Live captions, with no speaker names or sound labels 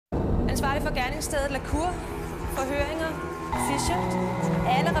Ansvarlig for gerningsstedet Lacour. Forhøringer. Fischer.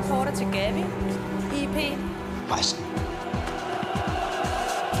 Alle rapporter til Gavi. IP. Resten.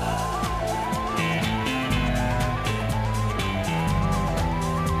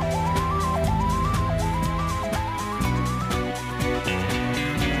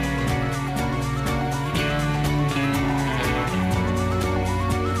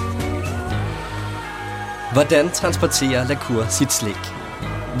 Hvordan transporterer Lacour sit slik?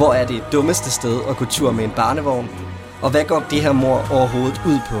 Hvor er det dummeste sted at gå tur med en barnevogn? Og hvad går det her mord overhovedet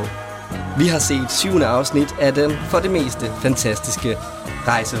ud på? Vi har set 7. afsnit af den for det meste fantastiske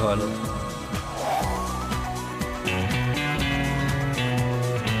Rejseholdet.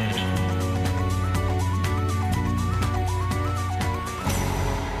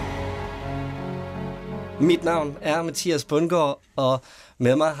 Mit navn er Mathias Bundgaard, og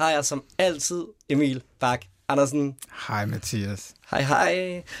med mig har jeg som altid Emil Bak Andersen. Hej Mathias.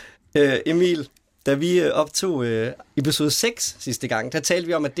 Hej. Emil, da vi optog episode 6 sidste gang, der talte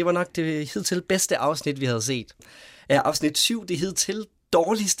vi om, at det var nok det hidtil bedste afsnit, vi havde set. Afsnit 7, det hidtil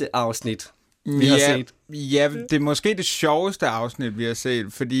dårligste afsnit, vi har set. Ja, det er måske det sjoveste afsnit, vi har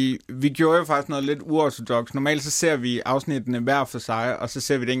set, fordi vi gjorde jo faktisk noget lidt uorthodox. Normalt så ser vi afsnittene hver for sig, og så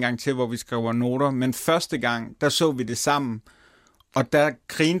ser vi det en gang til, hvor vi skriver noter. Men første gang, der så vi det sammen, og der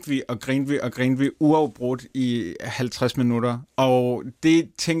grinte vi uafbrudt i 50 minutter. Og det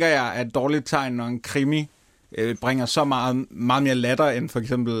tænker jeg er et dårligt tegn, når en krimi bringer så meget mere latter, end for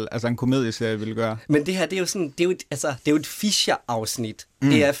eksempel en komedieserie ville gøre. Men det her, det er jo et Fischer-afsnit.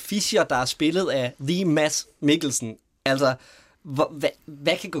 Det er Fischer, der er spillet af The Mads Mikkelsen. Altså,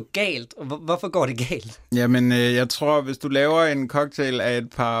 hvad kan gå galt? Hvorfor går det galt? Jamen, jeg tror, hvis du laver en cocktail af et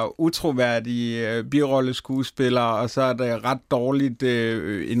par utroværdige birolleskuespillere, og så er det en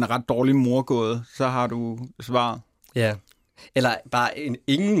ret dårlig morgåde, så har du svaret. Ja. Eller bare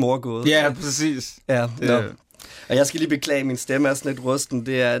ingen morgåde. Ja, præcis. Ja, og jeg skal lige beklage, min stemme er sådan lidt rusten.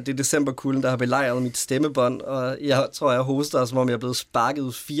 Det er decemberkulden, der har belejret mit stemmebånd, og jeg tror, jeg hoster, som om jeg er blevet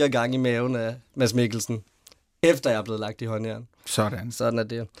sparket 4 gange i maven af Mads Mikkelsen, efter jeg er blevet lagt i håndjern. Sådan er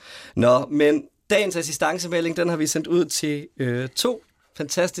det. Nå, men dagens assistancemelding, den har vi sendt ud til 2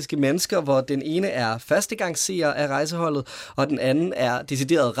 fantastiske mennesker, hvor den ene er førstegangsseer af Rejseholdet, og den anden er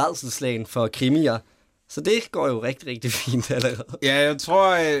decideret rædselsslagen for krimier. Så det går jo rigtig, rigtig fint allerede. Ja, jeg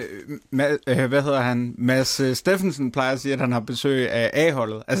tror, Mads Steffensen plejer at sige, at han har besøg af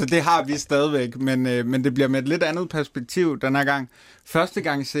A-holdet. Altså, det har vi stadigvæk, men det bliver med et lidt andet perspektiv den her gang.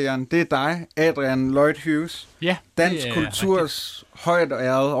 Førstegangsseeren, det er dig, Adrian Lloyd Hughes. Ja, Dansk kulturs højt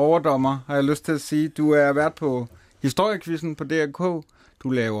ærede overdommer, har jeg lyst til at sige. Du er vært på Historiequizzen på DRK. Du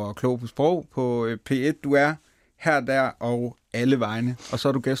laver Klog på Sprog på P1. Du er her, der og alle vegne. Og så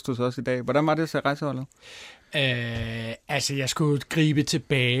er du gæst hos os i dag. Hvordan var det at se Rejseholdet? Jeg skulle gribe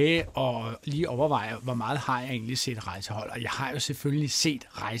tilbage og lige overveje, hvor meget har jeg egentlig set Rejsehold. Og jeg har jo selvfølgelig set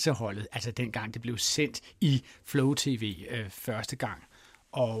Rejseholdet, altså dengang det blev sendt i Flow TV første gang.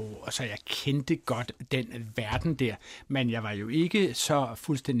 Og så jeg kendte godt den verden der, men jeg var jo ikke så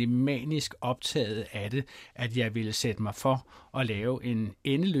fuldstændig manisk optaget af det, at jeg ville sætte mig for at lave en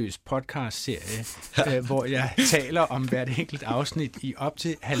endeløs podcastserie, hvor jeg taler om hvert enkelt afsnit i op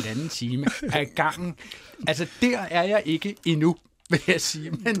til 1,5 time af gangen. Altså, der er jeg ikke endnu, vil jeg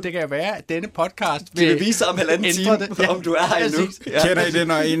sige. Men det kan være, at denne podcast vil vise om 1,5 time, om du er her endnu. Ja. Kender I det,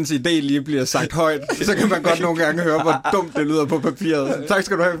 når ens idé lige bliver sagt højt? Så kan man godt nogle gange høre, hvor dumt det lyder på papiret. Tak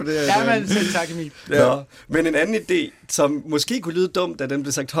skal du have for det. Ja, men selv tak, Emil. Ja. Men en anden idé, som måske kunne lyde dumt, da den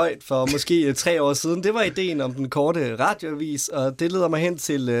blev sagt højt for måske 3 år siden, det var ideen om den korte radioavis, og det leder mig hen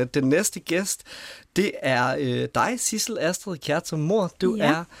til den næste gæst. Det er dig, Sissel Astrid Kjertum Mohr. Du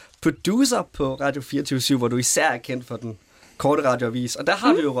er producer på Radio 24/7, hvor du især er kendt for den korte radioavis. Og der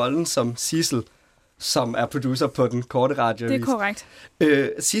har vi jo rollen som Sissel, som er producer på den korte radioavis. Det er korrekt.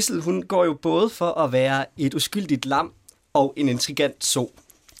 Sissel, hun går jo både for at være et uskyldigt lam og en intrigant so.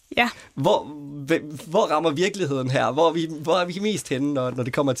 Ja. Hvor rammer virkeligheden her? Hvor er vi mest henne, når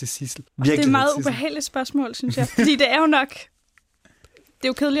det kommer til Sissel? Det er et meget ubehageligt spørgsmål, synes jeg. Fordi det er jo nok... Det er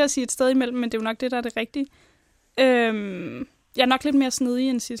jo kedeligt at sige et sted imellem, men det er jo nok det, der er det rigtige. Jeg er nok lidt mere snedig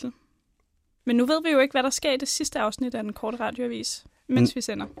end Sissel. Men nu ved vi jo ikke, hvad der sker i det sidste afsnit af den korte radioavis, mens vi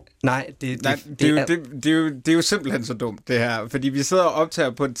sender. Nej, det er jo simpelthen så dumt, det her. Fordi vi sidder og optager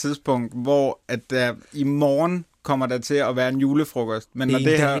på et tidspunkt, hvor at der i morgen kommer der til at være en julefrokost. Men når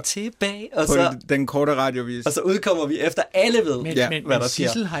det her tilbage, og på så, den korte radiovis. Og så udkommer vi efter alle ved, hvad der sker.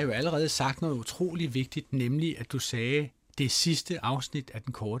 Sissel har jo allerede sagt noget utroligt vigtigt, nemlig at du sagde, det sidste afsnit af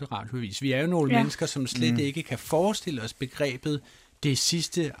den korte radioavis. Vi er jo nogle mennesker, som slet ikke kan forestille os begrebet det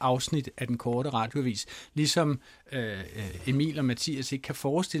sidste afsnit af den korte radioavis. Ligesom Emil og Mathias ikke kan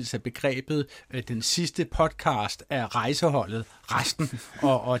forestille sig begrebet den sidste podcast af rejseholdet, resten,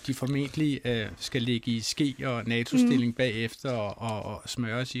 og de formentlig skal ligge i ske og NATO-stilling bagefter og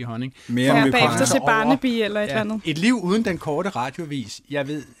smøres i honning. Mere bagefter til Barnaby eller et eller andet. Et liv uden den korte radioavis. Jeg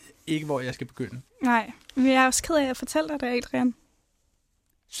ved ikke, hvor jeg skal begynde. Nej, men jeg er også ked af at fortælle dig det, Adrian.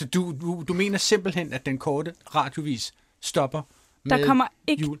 Så du mener simpelthen, at den korte radioavis stopper med Der kommer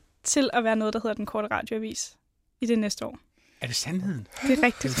ikke jul? til at være noget, der hedder den korte radioavis i det næste år. Er det sandheden? Det er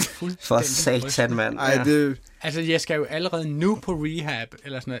rigtigt. For satan, mand. Ej, det... Altså, jeg skal jo allerede nu på rehab,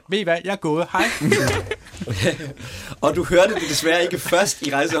 eller sådan noget. Ved I hvad? Jeg er gået. Hej. Og du hørte det desværre ikke først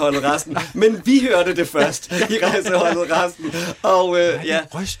i Rejseholdet resten, men vi hørte det først i Rejseholdet resten. Og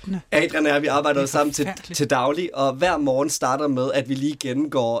Rystende. Adrian og jeg, vi arbejder sammen til daglig, og hver morgen starter med, at vi lige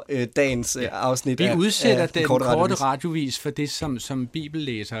gennemgår dagens afsnit Vi udsætter af den korte radiovis for det, som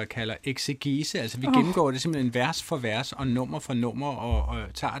bibellæsere kalder exegese. Altså, vi gennemgår det simpelthen vers for vers og nummer for nummer,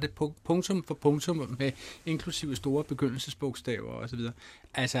 og tager det punktum for punktum med inklusive store begyndelsesbogstaver og så videre.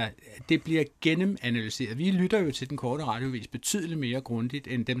 Altså, det bliver gennemanalyseret. Vi lytter jo til den korte radiovis betydeligt mere grundigt,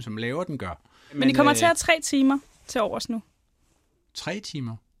 end dem, som laver den gør. Men I kommer til at have 3 timer til overs nu. 3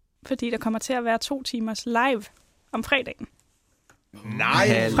 timer? Fordi der kommer til at være 2 timers live om fredagen.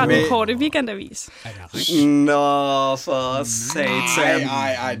 Nej, Fra den korte weekendavis. Nå, for satan.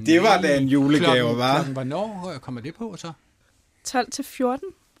 Ej, det var da en julegave, var. Hvornår kommer det på så? 12 til 14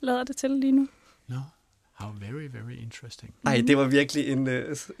 lader det til lige nu. No. How very, very interesting. Ej, det var virkelig en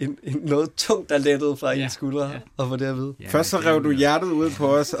noget tungt, der lettede fra ens skuldre at få det at vide. Ja, først så rev du hjertet ud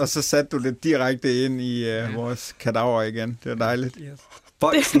på os, og så satte du det direkte ind i vores kadaver igen. Det var dejligt. Yes.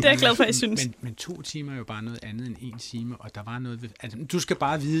 Det er jeg glad for, I synes. Men 2 timer er jo bare noget andet end 1 time, og der var noget ved... Altså, du skal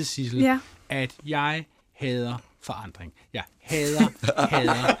bare vide, Sissel, at jeg hader forandring. Jeg hader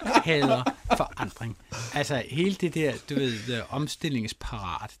forandring. Altså, hele det der, du ved,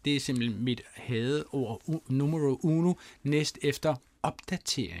 omstillingsparat, det er simpelthen mit hadeord numero uno, næst efter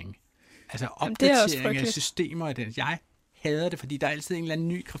opdatering. Altså, opdatering af systemer og den. Jeg hader det, fordi der er altid en eller anden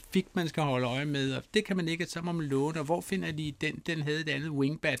ny grafik, man skal holde øje med, og det kan man ikke, så må man låne, og hvor finder de den havde det andet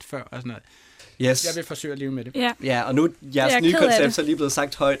wingbat før, og sådan noget. Yes. Jeg vil forsøge at leve med det. Ja, og nu jeres nye koncept er lige blevet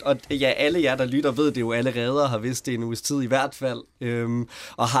sagt højt, og alle jer, der lytter, ved det jo allerede, og har vidst det en uges tid i hvert fald,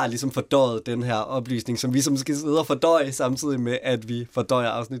 og har ligesom fordøjet den her oplysning, som vi som skal sidde og fordøje, samtidig med, at vi fordøjer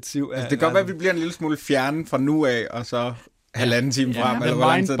afsnit 7. Altså, det kan godt være, at vi bliver en lille smule fjernet fra nu af, og så halvanden time frem, eller hvor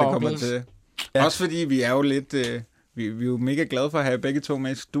lang tid det kommer til. Ja. Også fordi vi er jo lidt... Vi er jo mega glade for at have begge to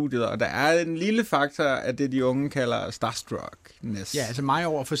med i studiet, og der er en lille faktor af det, de unge kalder starstruckness. Ja, altså mig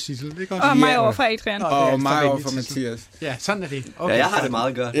over for Sissel, det og mig over for Adrian. Og mig over for Mathias. Ja, sådan er det. Okay. Ja, jeg har det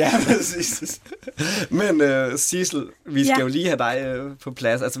meget godt. Ja, præcis. Men Sissel, vi skal jo lige have dig på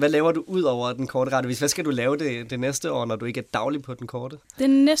plads. Altså, hvad laver du ud over den korte radiovis? Hvad skal du lave det næste år, når du ikke er daglig på den korte? Det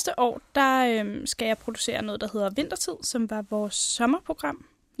næste år, der skal jeg producere noget, der hedder Vintertid, som var vores sommerprogram.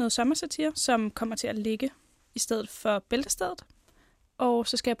 Noget sommersatire, som kommer til at ligge i stedet for Bæltestedet. Og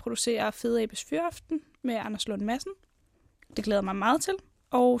så skal jeg producere Fede Abes Fyraften med Anders Lund Madsen. Det glæder mig meget til.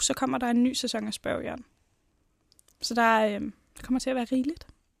 Og så kommer der en ny sæson af Spørgjørn. Så der kommer til at være rigeligt.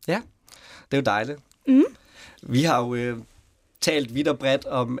 Ja, det er jo dejligt. Vi har jo talt vidt og bredt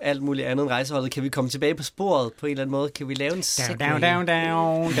om alt muligt andet end Rejseholdet. Kan vi komme tilbage på sporet på en eller anden måde? Kan vi lave en segway?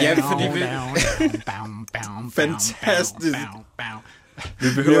 Ja, fordi vi... Fantastisk. Vi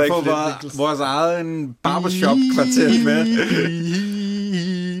behøver ikke få vores eget barbershop-kvartet med.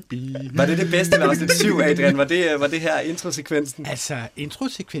 Var det det bedste ved afsnit 7, Adrian? Var det her introsekvensen? Altså,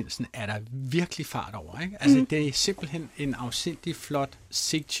 introsekvensen er der virkelig fart over, ikke? Altså, det er simpelthen en afsindig flot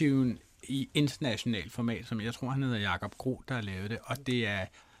sigtune i international format, som jeg tror, han hedder Jakob Gro, der har lavet det. Og det er...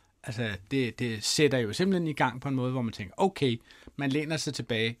 Altså, det sætter jo simpelthen i gang på en måde, hvor man tænker, okay, man læner sig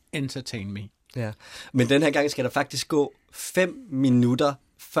tilbage, entertain me. Ja, men den her gang skal der faktisk gå 5 minutter,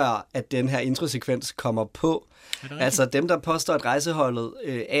 før at den her introsekvens kommer på. Altså dem, der påstår, at Rejseholdet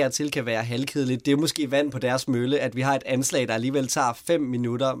af og til kan være halvkedeligt, det er måske vand på deres mølle, at vi har et anslag, der alligevel tager 5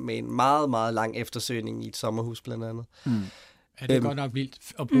 minutter med en meget, meget lang eftersøgning i et sommerhus blandt andet. Ja, det er godt nok vildt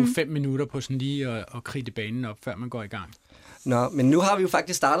at bruge 5 minutter på sådan lige at kridte banen op, før man går i gang. Nå, men nu har vi jo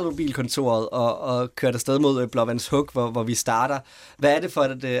faktisk startet mobilkontoret og kørt afsted mod Blåvandshuk, hvor vi starter. Hvad er det for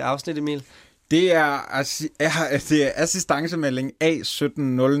et afsnit, Emil? Det er assistancemelding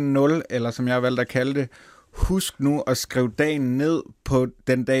A1700, eller som jeg har valgt at kalde det. Husk nu at skrive dagen ned på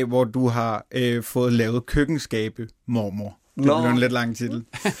den dag, hvor du har fået lavet køkkenskabe, mormor. Det blev en lidt lang titel.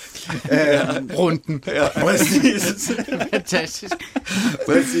 Runden. Ja, præcis. Fantastisk.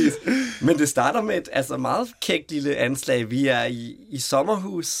 Præcis. Men det starter med et meget kægt lille anslag. Vi er i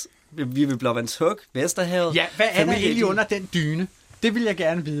sommerhus. Vi er ved Blåvandshuk, Vesterhavet. Ja, hvad er der egentlig under den dyne? Det vil jeg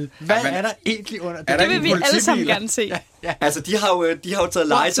gerne vide. Hvad er der egentlig under den? Det vil vi alle sammen gerne se. Ja. Altså, de har jo taget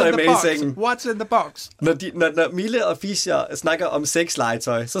legetøj med i sengen. What's in the box? Når Mille og Fischer snakker om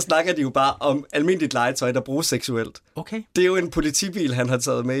sexlegetøj, så snakker de jo bare om almindeligt legetøj, der bruges seksuelt. Okay. Det er jo en politibil, han har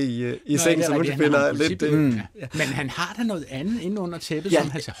taget med i sengen, så hun finder lidt... Ja. Men han har da noget andet inde under tæppet,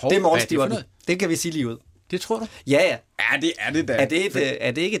 som han siger, det er morgenstiveren. Det kan vi sige lige ud. Det tror du? Ja. Ja, det er det da.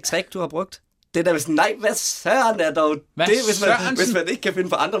 Er det ikke et trick, du har brugt? Det er da sådan, nej, hvad søren er dog hvad det, hvis man ikke kan finde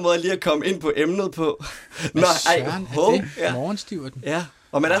på andre måder lige at komme ind på emnet på. Hvad søren er det? Ja. Morgenstiverten? Ja,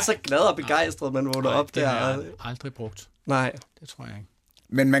 og man er så glad og begejstret, man vågner op der. Det har jeg aldrig brugt. Nej. Det tror jeg ikke.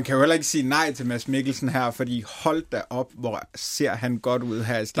 Men man kan jo heller ikke sige nej til Mads Mikkelsen her, fordi hold da op, hvor ser han godt ud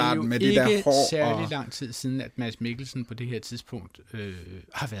her i starten med det der hår. Det er jo ikke særlig lang tid siden, at Mads Mikkelsen på det her tidspunkt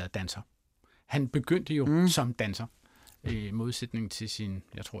har været danser. Han begyndte jo som danser. I modsætning til sin,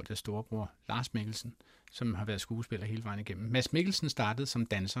 jeg tror det er storebror, Lars Mikkelsen, som har været skuespiller hele vejen igennem. Mads Mikkelsen startede som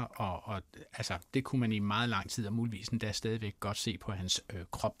danser, og altså, det kunne man i meget lang tid, og muligvis endda stadigvæk godt se på hans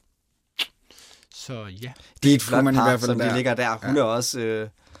krop. Så ja. Det er et flot par, som de ligger der. Hun er også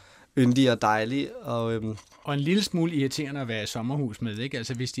yndig og dejlig. Og en lille smule irriterende at være i sommerhus med, ikke?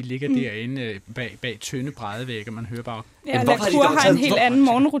 Altså hvis de ligger derinde bag tynde brædevægge, og man hører bare... Ja, Lacour har en helt anden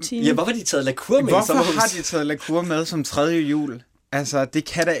morgenrutine. Ja, hvorfor har de taget Lacour med i sommerhus? Hvorfor har de taget Lacour med som 3. jul? Altså, det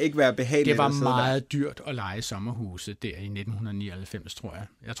kan da ikke være behageligt. Det var meget dyrt at leje sommerhuse der i 1999, tror jeg.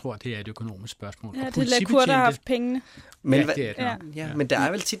 Jeg tror, det er et økonomisk spørgsmål. Ja, det er Lacour, der har haft pengene. Men, men der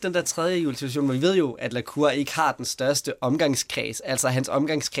er vel tit den der 3. julesituation, hvor vi ved jo, at Lacour ikke har den største omgangskreds. Altså hans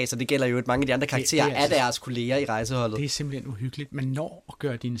omgangskreds, og det gælder jo et mange af de andre karakterer af deres kolleger i rejseholdet. Det er simpelthen uhyggeligt. Man når at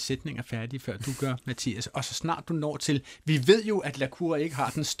gøre dine sætninger færdige, før du gør, Mathias. Og så snart du når til, vi ved jo, at Lacour ikke har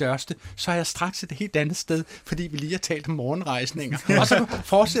den største, så er jeg straks et helt andet sted, fordi vi lige har talt om morgenrejsninger. Og så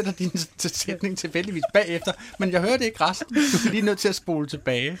fortsætter din sætning tilfældigvis bagefter, men jeg hørte ikke resten. Du er lige nødt til at spole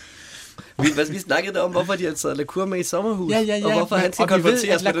tilbage. Vi snakkede om, hvorfor de har taget Lacour med i sommerhus, ja, og hvorfor han skal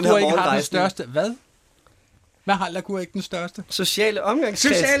konfronteres med den her morgenrejsning. Hvad? Hvad har Lacour ikke den største? Sociale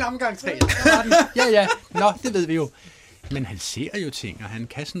omgangskreds. Sociale omgangskreds. Ja. Nå, det ved vi jo. Men han ser jo ting, og han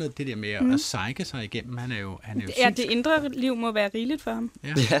kan sådan noget det der med at psyke sig igennem. Han er jo ja, det indre liv må være rigeligt for ham.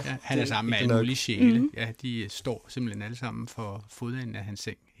 Ja, han er sammen med alle mulige sjæle. Ja, de står simpelthen alle sammen for fodenden af hans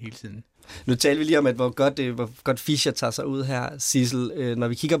seng hele tiden. Nu taler vi lige om, hvor godt Fischer tager sig ud her, Sissel. Når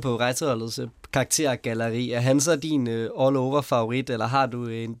vi kigger på rejseholdets karaktergalleri, er han så din all-over favorit, eller har du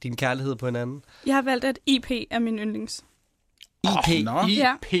din kærlighed på en anden? Jeg har valgt, at IP er min yndlings. IP?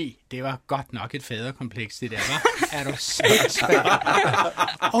 IP, det var godt nok et faderkompleks, det der, hva'? Er du spændt?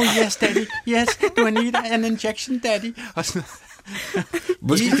 Oh yes, daddy, yes, do I need an injection, daddy? Og sådan.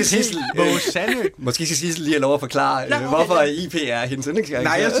 Måske skal Sissel lige have lov at forklare, hvorfor IP er hendes yndlingskarakter.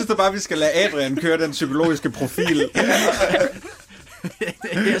 Nej, jeg synes da bare, vi skal lade Adrian køre den psykologiske profil.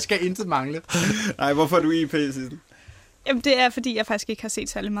 Jeg skal intet mangle. Nej, hvorfor er du IP, Sissel? Jamen, det er, fordi jeg faktisk ikke har set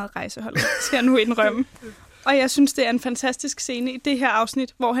særlig meget rejsehold. Skal jeg nu indrømme. Og jeg synes, det er en fantastisk scene i det her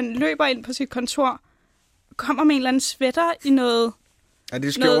afsnit, hvor han løber ind på sit kontor, kommer med en eller anden sweater i noget... Er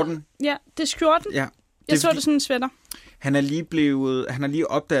det skjorten? Ja, det er skjorten. Ja. Jeg så det sådan en sweater. Han har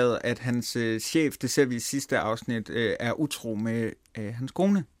lige opdaget, at hans chef, det ser vi i sidste afsnit, er utro med hans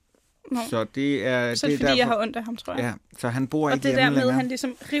kone. Nå. Så det er... Så det er fordi, jeg har ondt af ham, tror jeg. Ja, så han bor ikke hjemme længere. Og det der med, længere. han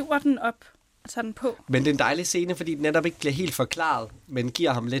ligesom river den op og tager den på. Men det er en dejlig scene, fordi den netop ikke bliver helt forklaret, men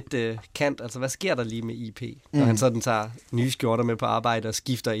giver ham lidt kant. Altså, hvad sker der lige med IP, når han sådan tager nye skjorter med på arbejde og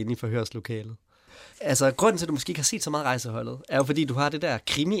skifter ind i forhørslokalet? Altså, grunden til, at du måske ikke har set så meget rejseholdet, er jo fordi, du har det der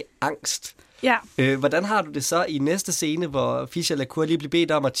krimi-angst. Ja. Hvordan har du det så i næste scene, hvor Fischer og Lacour lige bliver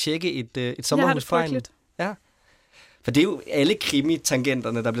bedt om at tjekke et sommerhus? Jeg har det frygteligt. Ja. For det er jo alle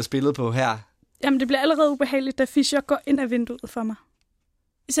krimi-tangenterne, der bliver spillet på her. Jamen, det bliver allerede ubehageligt, da Fischer går ind ad vinduet for mig.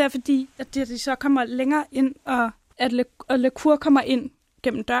 Især fordi, at de så kommer længere ind, og at Lacour kommer ind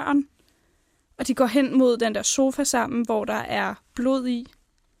gennem døren, og de går hen mod den der sofa sammen, hvor der er blod i.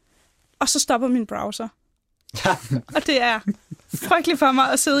 Og så stopper min browser. Ja. Og det er frygteligt for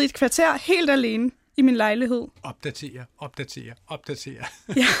mig at sidde i et kvarter helt alene i min lejlighed. Opdatere.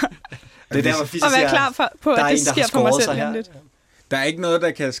 Ja. Det er der, hvor Fischer og være klar på, at det sker for mig selv lidt. Der er ikke noget,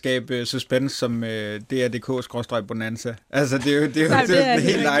 der kan skabe suspense som DRDK-bonanza. Altså, det er jo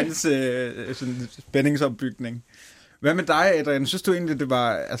helt egen spændingsopbygning. Hvad med dig, Adrian? Synes du egentlig, det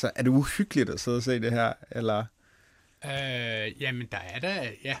var... Altså, er det uhyggeligt at sidde og se det her, eller... Jamen,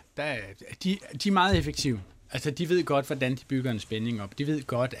 de er meget effektive. Altså, de ved godt, hvordan de bygger en spænding op. De ved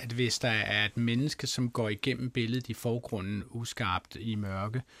godt, at hvis der er et menneske, som går igennem billedet i forgrunden, uskarpt i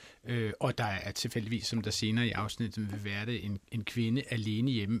mørke, og der er tilfældigvis, som der senere i afsnittet vil være det, en kvinde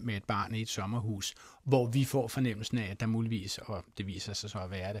alene hjemme med et barn i et sommerhus, hvor vi får fornemmelsen af, at der muligvis, og det viser sig så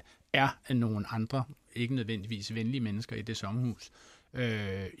at være det, er nogle andre, ikke nødvendigvis venlige mennesker i det sommerhus.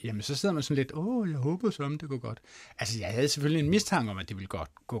 Jamen, så sidder man sådan lidt, jeg håber så, om det går godt. Altså, jeg havde selvfølgelig en mistanke om, at det ville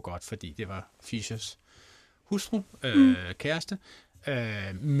gå godt, fordi det var Fishers hustru, kæreste.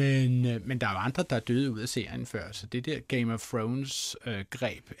 Men der er jo andre, der er døde ud af serien før, så det der Game of Thrones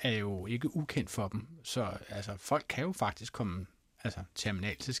greb er jo ikke ukendt for dem. Så altså, folk kan jo faktisk komme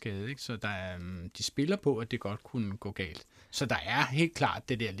terminalt til skade, ikke? Så de spiller på, at det godt kunne gå galt. Så der er helt klart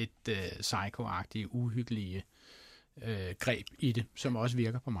det der lidt psycho-agtige, uhyggelige greb i det, som også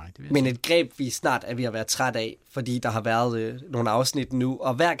virker på mig. Det men et greb, vi snart er ved at være træt af, fordi der har været nogle afsnit nu,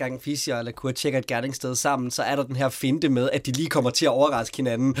 og hver gang Fisher og LaCour tjekker et gerningssted sammen, så er der den her finte med, at de lige kommer til at overraske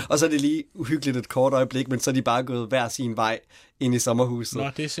hinanden, og så er det lige uhyggeligt et kort øjeblik, men så er de bare gået hver sin vej ind i sommerhuset. Nå,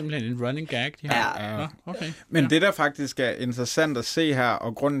 det er simpelthen en running gag, de har. Ja. Nå, okay. Men det, der faktisk er interessant at se her,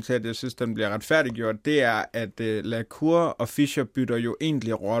 og grunden til, at jeg synes, den bliver retfærdiggjort, det er, at LaCour og Fisher bytter jo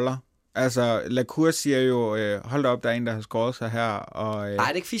egentlig roller. Altså, LaCour siger jo, hold da op, der er en, der har skåret sig her. Og, nej,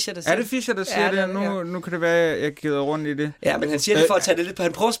 det er ikke Fisher, der siger det. Er det Fisher, der siger det? Nu kan det være, jeg gider rundt i det. Ja, men han siger det for at tage det lidt på.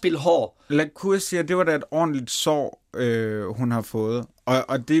 Han prøver at spille hård. LaCour siger, det var da et ordentligt sår, hun har fået.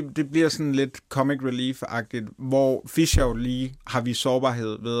 Og det bliver sådan lidt comic relief-agtigt, hvor Fisher jo lige har vist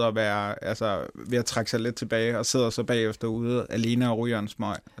sårbarhed ved at være, ved at trække sig lidt tilbage og sidder så bagefter ude alene og ryger en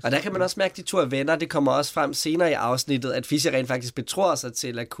smøg. Og der kan man også mærke, at de to er venner. Det kommer også frem senere i afsnittet, at Fisher rent faktisk betror sig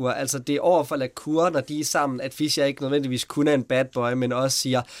til LaCour. Altså det er over for LaCour, når de er sammen, at Fisher ikke nødvendigvis kun er en bad boy, men også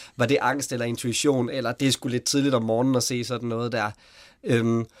siger, var det angst eller intuition, eller det er sgu lidt tidligt om morgenen at se sådan noget der.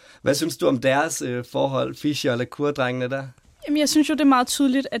 Hvad synes du om deres forhold, Fisher og LaCour-drengene der? Jamen, jeg synes jo, det er meget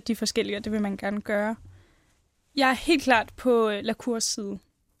tydeligt, at de er forskellige, og det vil man gerne gøre. Jeg er helt klart på LaCours side.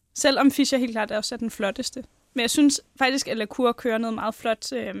 Selvom Fisher helt klart også er den flotteste. Men jeg synes faktisk, at LaCour kører noget meget flot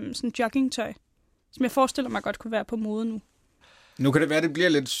sådan joggingtøj, som jeg forestiller mig godt kunne være på mode nu. Nu kan det være, at det bliver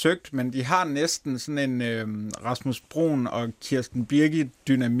lidt søgt, men de har næsten sådan en Rasmus Bruun og Kirsten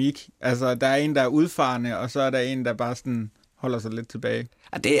Birgit-dynamik. Altså, der er en, der er udfarende, og så er der en, der bare sådan holder sig lidt tilbage.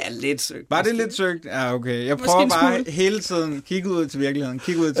 Ja, det er lidt søgt. Var det lidt søgt? Ja, okay. Jeg prøver bare hele tiden kigge ud til virkeligheden.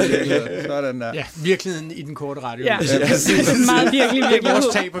 Sådan der. Ja, virkeligheden i den korte radio. Ja, meget virkelig Det er vores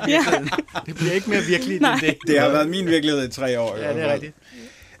tag på virkeligheden. Det bliver ikke mere virkeligt end det. Det har været min virkelighed i 3 år. Ja, det er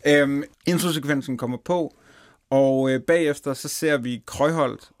rigtigt. Introsekvensen kommer på, og bagefter så ser vi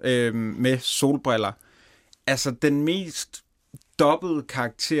Krøjholt med solbriller. Altså den mest dobbede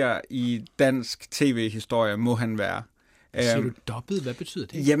karakter i dansk tv-historie må han være. Siger du dobbelt? Hvad betyder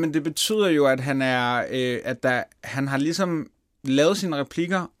det? Jamen, det betyder jo, at han er, han har ligesom lavet sine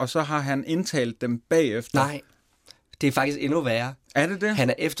replikker, og så har han indtalt dem bagefter. Nej, det er faktisk endnu værre. Er det det? Han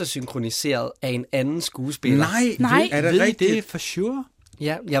er eftersynkroniseret af en anden skuespiller. Nej. Er det rigtigt? Det er for sure.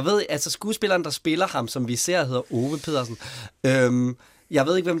 Ja, jeg ved, altså skuespilleren, der spiller ham, som vi ser, hedder Ove Pedersen. Jeg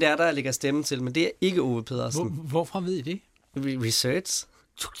ved ikke, hvem det er, der lægger stemme til, men det er ikke Ove Pedersen. Hvorfra ved I det? Research.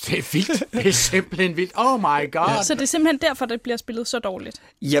 Det er vildt. Det er simpelthen vildt. Oh my god. Ja. Så det er simpelthen derfor, det bliver spillet så dårligt?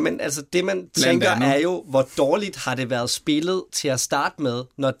 Jamen, altså det man tænker er jo, hvor dårligt har det været spillet til at starte med,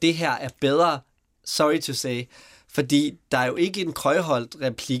 når det her er bedre, sorry to say. Fordi der er jo ikke en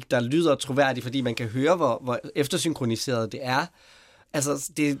Krøjholt-replik, der lyder troværdig, fordi man kan høre, hvor eftersynkroniseret det er.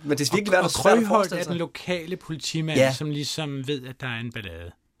 Altså, men det er virkelig værd at svært at forestille sig. er den lokale politimand, som ligesom ved, at der er en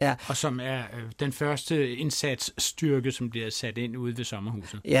ballade. Ja. Og som er den første indsatsstyrke, som bliver sat ind ude ved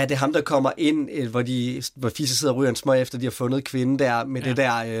sommerhuset. Ja, det er ham, der kommer ind, hvor Fischer sidder og ryger en smøg, efter de har fundet kvinden der, med det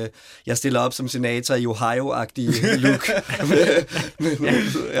der, jeg stiller op som senator i Ohio-agtige look.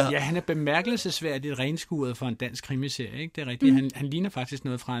 Ja, han er bemærkelsesværdigt renskuret for en dansk krimiserie, ikke? Det er rigtigt. Han ligner faktisk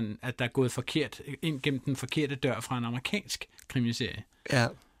noget fra at der er gået forkert, ind gennem den forkerte dør fra en amerikansk krimiserie. Ja.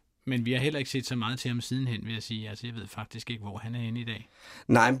 Men vi har heller ikke set så meget til ham sidenhen, vil jeg sige. Altså, jeg ved faktisk ikke, hvor han er henne i dag.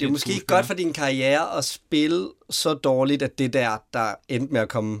 Nej, men det er måske ikke godt for din karriere at spille så dårligt, at det der endte med at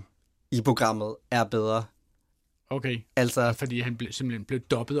komme i programmet, er bedre. Okay, altså, fordi han simpelthen blev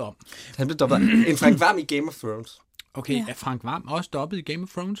dobbet om. Han blev dobbet om. En Frank Hvam i Game of Thrones. Okay, er Frank Hvam også dobbet i Game of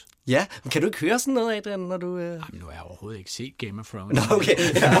Thrones? Ja, men kan du ikke høre sådan noget, Adrian, når du... Jamen, nu har jeg overhovedet ikke set Game of Thrones. Nå, okay.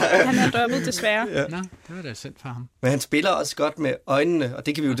 Han er dobbet, desværre. Ja. Nå, det var da sendt for ham. Men han spiller også godt med øjnene, og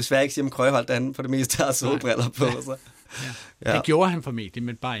det kan vi jo desværre ikke sige om Krøjholt, da han for det meste har solbriller på. Så. Ja. Det gjorde han formentlig,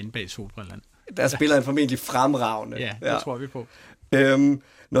 men bare inde bag solbrillerne. Der spiller han formentlig fremragende. Ja, det tror vi på.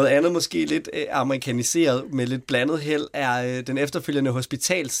 Noget andet måske lidt amerikaniseret med lidt blandet held er den efterfølgende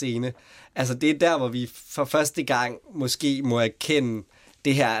hospitalscene. Altså det er der, hvor vi for første gang måske må erkende,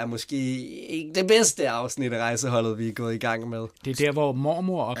 det her er måske ikke det bedste afsnit af Rejseholdet, vi er gået i gang med. Det er der, hvor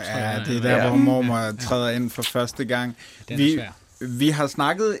mormor optræder. Ja, det er der, hvor mormor træder ind for første gang. Vi har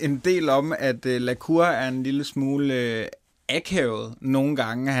snakket en del om, at Lacour er en lille smule akavet nogle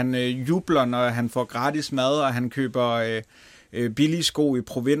gange. Han jubler, når han får gratis mad, og han køber billige sko i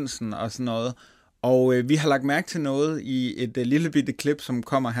provinsen og sådan noget. Og vi har lagt mærke til noget i et lille bitte klip, som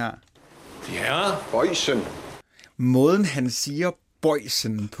kommer her. Ja, Bøjsen. Måden, han siger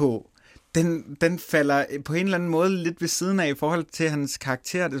Bøjsen på, den falder på en eller anden måde lidt ved siden af i forhold til hans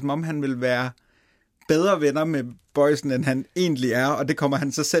karakter. Det er som om, han vil være bedre venner med Bøjsen, end han egentlig er, og det kommer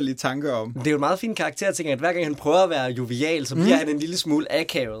han sig selv i tanke om. Det er jo en meget fin karakter, tænker jeg, at hver gang han prøver at være jovial, så bliver han en lille smule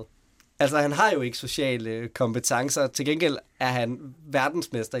akavet. Altså, han har jo ikke sociale kompetencer. Til gengæld er han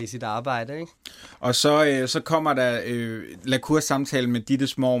verdensmester i sit arbejde, ikke? Og så kommer der Lacours samtale med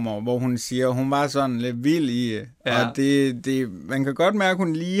Dittes mormor, hvor hun siger, at hun var sådan lidt vild i. Ja. Og man kan godt mærke, at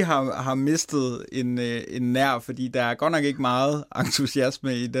hun lige har mistet en nær, fordi der er godt nok ikke meget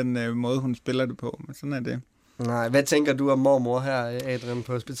entusiasme i den måde, hun spiller det på. Men sådan er det. Nej, hvad tænker du om mormor her, Adrian,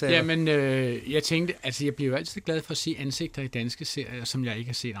 på hospitalet? Jamen, jeg tænkte, altså jeg bliver jo altid glad for at se ansigter i danske serier, som jeg ikke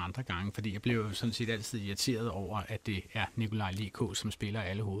har set andre gange, fordi jeg blev jo sådan set altid irriteret over, at det er Nikolaj Lie, som spiller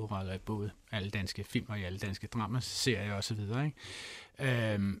alle hovedroller i både alle danske film og i alle danske dramaserier og så videre, ikke?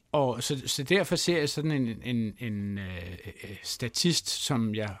 Og så derfor ser jeg sådan en statist,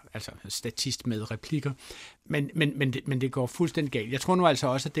 som jeg, altså statist med replikker, men det går fuldstændig galt. Jeg tror nu altså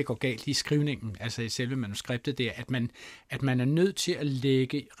også, at det går galt i skrivningen, altså i selve manuskriptet, det er, at man er nødt til at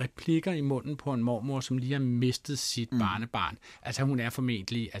lægge replikker i munden på en mormor, som lige har mistet sit barnebarn. Altså hun er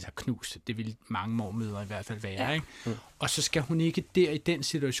formentlig knust. Det vil mange mormødre i hvert fald være, ikke? Og så skal hun ikke der i den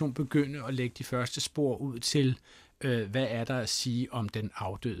situation begynde at lægge de første spor ud til, hvad er der at sige om den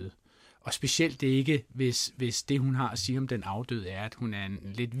afdøde. Og specielt det ikke, hvis det, hun har at sige om den afdøde, er, at hun er en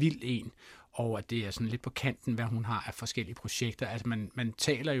lidt vild en, og at det er sådan lidt på kanten, hvad hun har af forskellige projekter. Altså man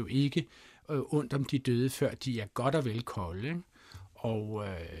taler jo ikke ondt om de døde, før de er godt og vel kolde, ikke? Og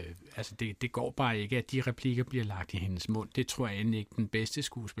altså det går bare ikke, at de replikker bliver lagt i hendes mund. Det tror jeg endelig ikke den bedste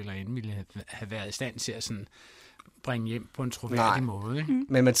skuespillerinde ville have været i stand til at sådan bringe hjem på en troværdig måde. Ikke?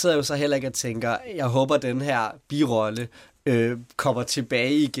 Men man sidder jo så heller ikke og tænker, jeg håber, den her birolle kommer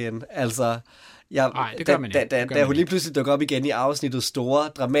tilbage igen. Altså, nej, det gør man ikke. Da hun lige pludselig dukker op igen i afsnittet store,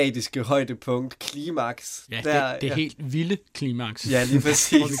 dramatiske højdepunkt, klimaks. Ja, det er helt vilde klimaks. Ja, lige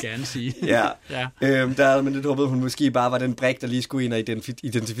præcis. må vi gerne sige. Ja. Der havde man lidt håbet, hun måske bare var den brik, der lige skulle ind og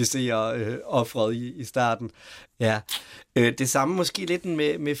identificere offret i starten. Ja. Det samme måske lidt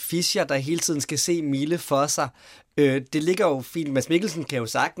med Fischer, der hele tiden skal se Mille for sig. Det ligger jo fint. Mads Mikkelsen kan jo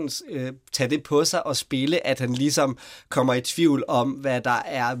sagtens tage det på sig og spille, at han ligesom kommer i tvivl om, hvad der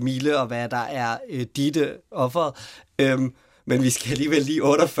er Mille og hvad der er Ditte offeret. Men vi skal alligevel lige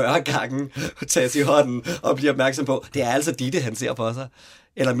 48 gange tages i hånden og blive opmærksom på, det er altså Ditte, han ser på sig.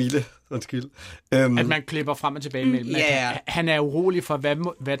 Eller Mille, undskyld. At man klipper frem og tilbage mellem. Yeah. Han er urolig for,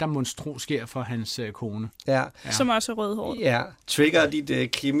 hvad der monstro sker for hans kone. Ja. Som også er rødhåret. Ja. Trigger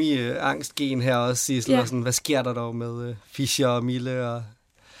dit krimi-angstgen her også, Sissel? Yeah. Hvad sker der dog med Fischer og Mille? Og...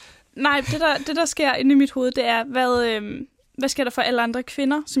 Nej, det der sker inde i mit hoved, det er, hvad sker der for alle andre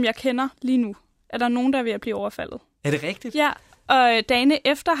kvinder, som jeg kender lige nu? Er der nogen, der er ved at blive overfaldet? Er det rigtigt? Ja, og dagene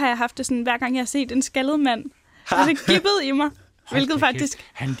efter har jeg haft det sådan, hver gang jeg har set en skaldet mand, har det gibbet i mig. Hvilket faktisk...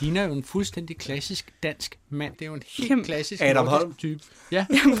 Han ligner jo en fuldstændig klassisk dansk mand. Det er jo en helt klassisk Adam Holm type. Ja,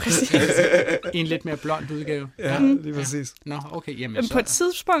 præcis. En lidt mere blond udgave. Ja, lige præcis. Nå, okay. Jamen, på et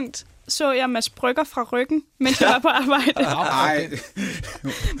tidspunkt så jeg Mads Brygger fra Ryggen, mens jeg var på arbejde.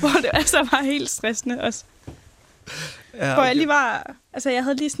 Hvor det altså var helt stressende også. Ja, okay. Hvor jeg lige var... Altså, jeg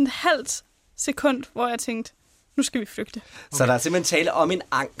havde lige sådan et halvt sekund, hvor jeg tænkte, nu skal vi flygte. Okay. Så der er simpelthen tale om en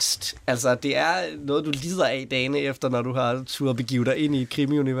angst. Altså, det er noget, du lider af dagene efter, når du har turde begive dig ind i et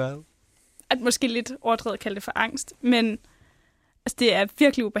krimi-univers. At måske lidt overdrevet kalde det for angst, men altså, det er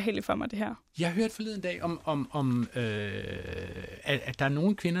virkelig ubehageligt for mig, det her. Jeg har hørt forleden dag at der er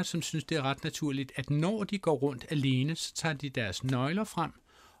nogle kvinder, som synes, det er ret naturligt, at når de går rundt alene, så tager de deres nøgler frem,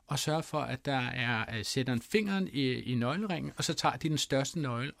 og sørger for, at der sætter en fingeren i nøgleringen, og så tager de den største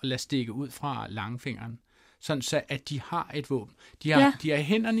nøgle og lader stikke ud fra langfingeren. Sådan så, at de har et våben. De har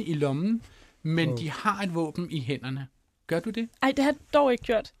hænderne i lommen, men de har et våben i hænderne. Gør du det? Nej, det har jeg dog ikke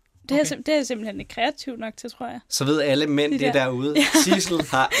gjort. Det er simpelthen ikke kreativt nok til, tror jeg. Så ved alle mænd det derude. Ja. Sissel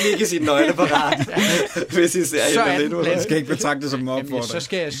har ikke sin nøgle parat, hvis I ser Så er lidt ud. Jeg skal ikke betragte det som en opfordring.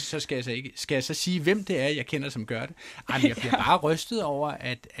 Skal jeg så sige, hvem det er, jeg kender, som gør det? Jamen, jeg bliver bare rystet over,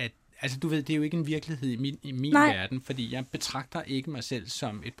 at altså, du ved, det er jo ikke en virkelighed i min verden, fordi jeg betragter ikke mig selv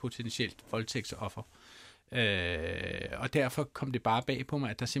som et potentielt voldtægtsoffer. Og derfor kom det bare bag på mig,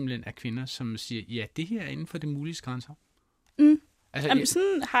 at der simpelthen er kvinder, som siger, ja, det her er inden for det mulige grænser. Altså, Jamen,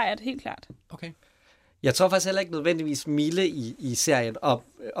 sådan har jeg det helt klart. Okay. Jeg tror faktisk heller ikke nødvendigvis Mille i serien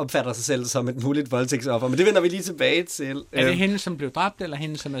opfatter sig selv som et muligt voldtægtsoffer, men det vender vi lige tilbage til. Er det hende, som blev dræbt, eller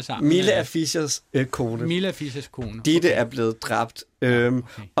hende, som er sammen? Mille er Fischers kone. Mille er Fischers kone. Ditte er blevet dræbt.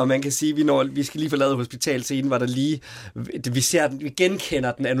 Og man kan sige, at vi skal lige forlade hospitalscenen, hvor der lige, vi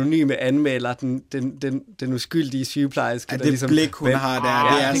genkender den anonyme anmelder, den uskyldige sygeplejerske. Det ligesom, blik, hun har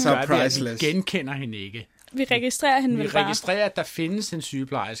der, det er så priceless. Vi genkender hende ikke. Vi registrerer hende vel bare. Vi registrerer, at der findes en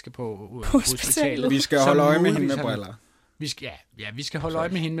sygeplejerske på hospitalet. Vi skal holde øje med hende med briller. Vi skal holde øje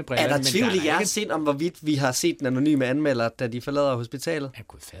med hende med briller. Er der tvivl i jeres sind om, hvorvidt vi har set den anonyme anmelder, da de forlader hospitalet? Ja,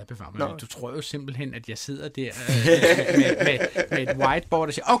 gud fader bevare mig. Du tror jo simpelthen, at jeg sidder der med et whiteboard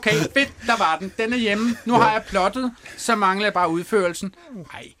og siger, okay, fedt, der var den. Den er hjemme. Nu har jeg plottet, så mangler jeg bare udførelsen.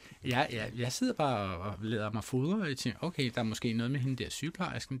 Nej. Jeg sidder bare og lader mig fodre, og jeg tænker, okay, der er måske noget med hende der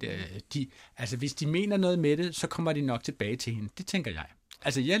sygeplejersken. Altså, hvis de mener noget med det, så kommer de nok tilbage til hende. Det tænker jeg.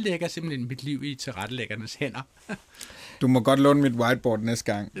 Altså, jeg lægger simpelthen mit liv i tilrettelæggernes hænder. Du må godt låne mit whiteboard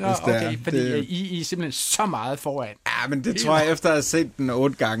næste gang, hvis det er. Fordi I er simpelthen så meget foran. Ja, men det tror jeg, efter at have set den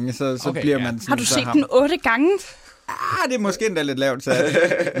 8 gange, så bliver man sådan... Har du set den 8 gange? Det er måske endda lidt lavt sat.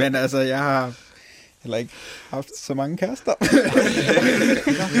 Men altså, jeg har heller ikke haft så mange kærester.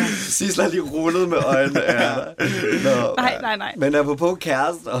 Sissel har lige rullet med øjnene. Nej. Men apropos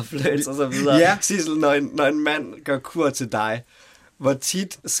kærester og flirts og så videre. Ja. Sissel, når en mand gør kur til dig, hvor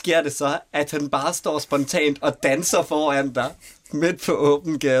tit sker det så, at han bare står spontant og danser foran dig midt på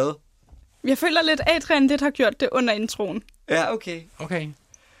åben gade? Jeg føler lidt, at Adrian lidt har gjort det under introen. Ja, okay.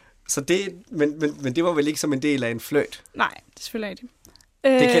 Så det, men det var vel ikke som en del af en flirt? Nej, det er selvfølgelig ikke.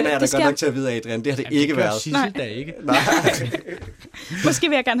 Det kender jeg da godt nok til at vide, Adrian. Det har det ikke været. Sissel da ikke. Nej. Måske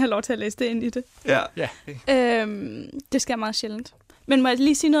vil jeg gerne have lov til at læse det ind i det. Ja. Det skal jeg meget sjældent. Men må jeg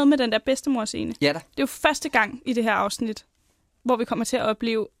lige sige noget med den der bedstemorscene? Ja da. Det er jo første gang i det her afsnit, hvor vi kommer til at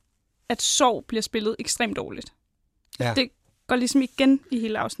opleve, at sorg bliver spillet ekstremt dårligt. Ja. Det går ligesom igen i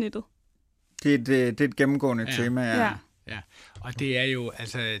hele afsnittet. Det er et gennemgående tema, ja. Ja, og det er jo,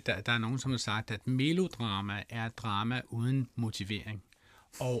 altså, der er nogen, som har sagt, at melodrama er drama uden motivering.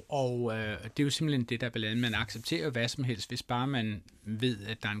 Og det er jo simpelthen det, der er balladen. Man accepterer hvad som helst, hvis bare man ved,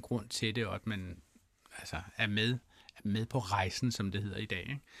 at der er en grund til det, og at man altså, er med på rejsen, som det hedder i dag.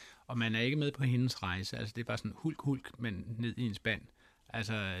 Ikke? Og man er ikke med på hendes rejse. Altså, det er bare sådan hulk, men ned i en spand.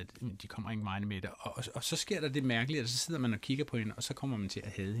 Altså, de kommer ikke meget med det. Og så sker der det mærkelige, at så sidder man og kigger på hende, og så kommer man til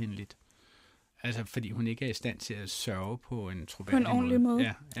at hade hende lidt. Altså, fordi hun ikke er i stand til at sørge på en troværdig måde. På en ordentlig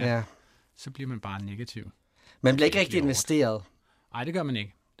måde. Ja. Så bliver man bare negativ. Man bliver ikke rigtig investeret. Nej, det gør man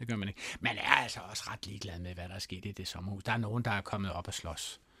ikke. Man er altså også ret ligeglad med, hvad der er sket i det sommerhus. Der er nogen, der er kommet op og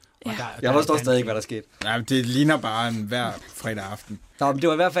slås. Ja. Jeg forstår stadig ikke, hvad der skete. Ja, det ligner bare en hver fredag aften. Nå, men det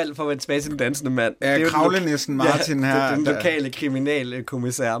var i hvert fald for at vende tilbage til den dansende mand. Ja, det er kravlenissen Martin her. Det er den lokale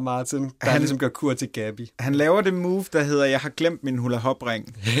kriminalkommissær Martin, der ligesom gør kur til Gabi. Han laver det move, der hedder, jeg har glemt min hula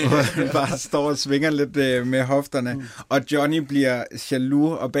hop-ring. Hvor han bare står og svinger lidt med hofterne. Og Johnny bliver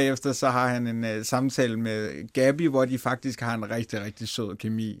jaloux, og bagefter så har han en samtale med Gabi, hvor de faktisk har en rigtig, rigtig sød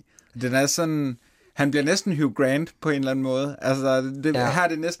kemi. Den er sådan... Han bliver næsten Hugh Grant på en eller anden måde. Altså, her er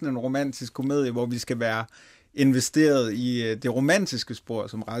det næsten en romantisk komedie, hvor vi skal være investeret i det romantiske spor,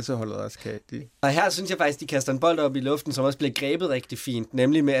 som rejseholdet også kan. Og her synes jeg faktisk, de kaster en bold op i luften, som også bliver grebet rigtig fint.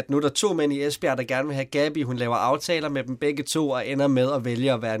 Nemlig med, at nu er der 2 mænd i Esbjerg, der gerne vil have Gabi. Hun laver aftaler med dem begge to, og ender med at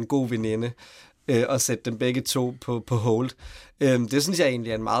vælge at være en god veninde. Og sætte dem begge to på hold. Det synes jeg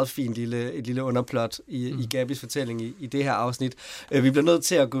egentlig er en meget fin lille underplot i Gabis fortælling i det her afsnit. Vi bliver nødt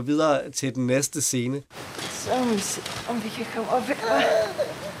til at gå videre til den næste scene. Så må vi se, om vi kan komme op her.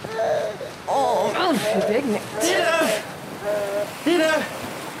 Det er ikke nemt. Det der!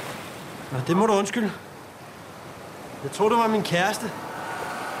 Nå, det må du undskylde. Jeg tror, du var min kæreste.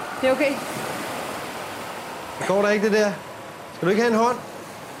 Det er okay. Det går der ikke, det der. Skal du ikke have en hånd?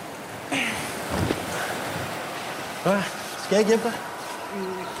 Hvad? Skal jeg ikke hjælpe dig?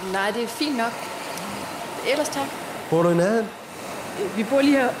 Nej, det er fint nok. Ellers tak. Bor du i nærheden? Vi bor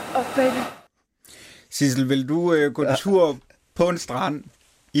lige heroppe bagved. Sissel, vil du gå tur på en strand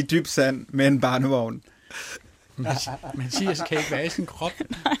i dyb sand med en barnevogn? Mathias kan ikke være i sin krop.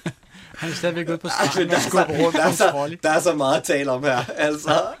 Han er stadigvæk ude på stranden og skubber rundt. Der er så meget at tale om her.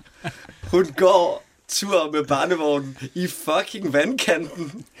 Altså, Hun går tur med barnevognen i fucking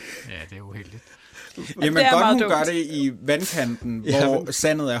vandkanten. Ja, det er uheldigt. Jamen godt, hun gør det i vandkanten, hvor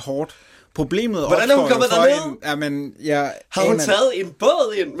sandet er hårdt. Problemet hvordan er hun kommet derned? Har hun taget en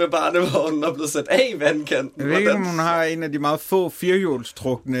båd ind med barnevognen og blevet sat af i vandkanten? Jeg ved ikke, om hun har en af de meget få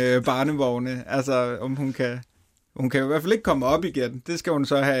firehjulstrukne barnevogne. Altså, om hun kan... Hun kan i hvert fald ikke komme op igen. Det skal hun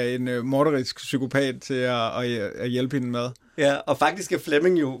så have en morderisk psykopat til at hjælpe hende med. Ja, og faktisk er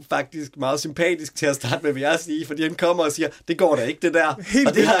Flemming jo faktisk meget sympatisk til at starte med, vil jeg sige, fordi han kommer og siger, det går da ikke, det der.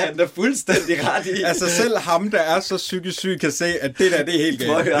 Og det har han da fuldstændig ret i. Altså selv ham, der er så psykisk syg, kan se, at det der, det er helt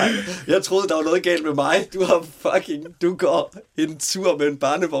galt. Jeg troede, der var noget galt med mig. Du går en tur med en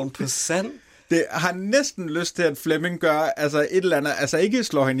barnevogn på sand. Det har næsten lyst til, at Flemming gør altså et eller andet, altså ikke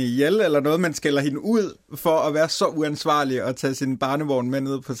slår hende ihjel eller noget, men skælder hende ud for at være så uansvarlig og tage sin barnevogn med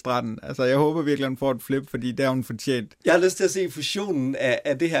ned på stranden. Altså jeg håber virkelig, han får et flip, fordi det har hun fortjent. Jeg har lyst til at se fusionen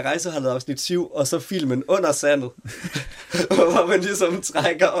af det her rejseholdet afsnit 7, og så filmen Under sandet, hvor man ligesom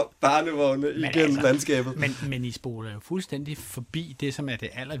trækker barnevogne igennem landskabet. Men I spoler jo fuldstændig forbi det, som er det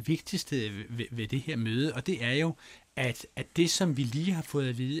allervigtigste ved det her møde, og det er jo, at det, som vi lige har fået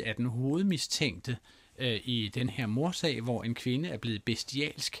at vide, er den hovedmistænkte i den her mordsag, hvor en kvinde er blevet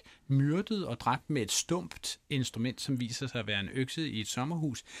bestialsk myrdet og dræbt med et stumt instrument, som viser sig at være en økse i et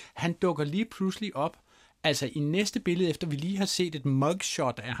sommerhus. Han dukker lige pludselig op, altså i næste billede, efter vi lige har set et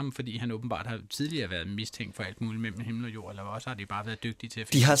mugshot af ham, fordi han åbenbart har tidligere været mistænkt for alt muligt mellem himmel og jord, eller også har de bare været dygtige til at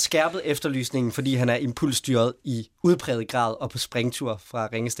finde. De har skærpet efterlysningen, fordi han er impulsstyret i udpræget grad og på springtur fra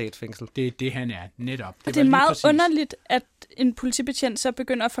Ringestad fængsel. Det er det, han er, netop. Det er meget underligt, at en politibetjent så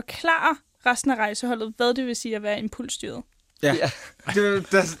begynder at forklare resten af rejseholdet, hvad det vil sige at være impulsstyret. Ja,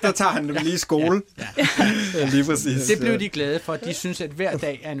 der tager han dem lige i skole. Ja, lige præcis. Det blev de glade for. De synes, at hver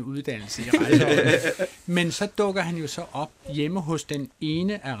dag er en uddannelse i rejseholdet. Men så dukker han jo så op hjemme hos den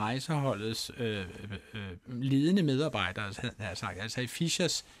ene af rejseholdets ledende medarbejdere, altså i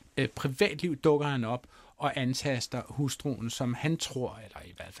Fischers privatliv dukker han op og antaster hustruen, som han tror, eller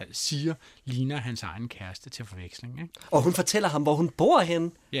i hvert fald siger, ligner hans egen kæreste til forveksling. Ikke? Og hun fortæller ham, hvor hun bor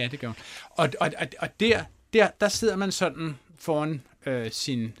henne. Ja, det gør hun. Og der sidder man sådan foran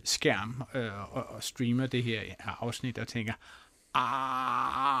sin skærm og streamer det her afsnit og tænker,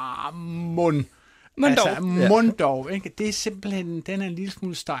 mund dog, ikke? Det er simpelthen, den er en lille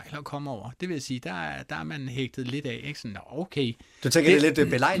smule stejl at komme over. Det vil sige, der er man hægtet lidt af, ikke? Sådan, okay. Du tænker, det er lidt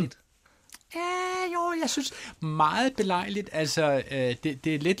belejligt? Ja, jo, jeg synes meget belejligt. Altså, det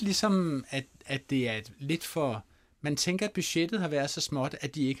er lidt ligesom, at det er lidt for... Man tænker, at budgettet har været så småt,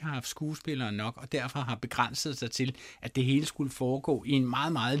 at de ikke har haft skuespillere nok, og derfor har begrænset sig til, at det hele skulle foregå i en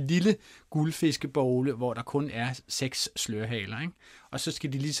meget, meget lille guldfiskebogle, hvor der kun er 6 slørhaler. Ikke? Og så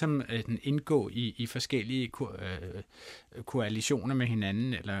skal de ligesom indgå i forskellige koalitioner med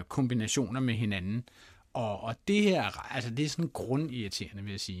hinanden, eller kombinationer med hinanden. Og det her, altså det er sådan grundirriterende,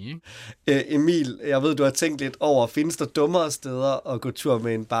 vil jeg sige. Ikke? Emil, jeg ved, du har tænkt lidt over, findes der dummere steder at gå tur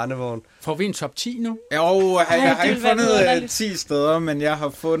med en barnevogn? Får vi en top 10 nu? Jo, jeg har ikke fundet 10 steder, men jeg har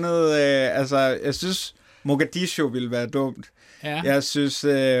fundet, jeg synes, Mogadishu ville være dumt. Ja. Jeg synes,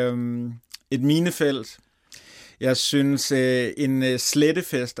 et minefelt. Jeg synes, en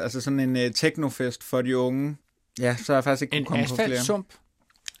slettefest, altså sådan en technofest for de unge. Ja, så har jeg faktisk ikke kunne komme på flere. En asfaltsump.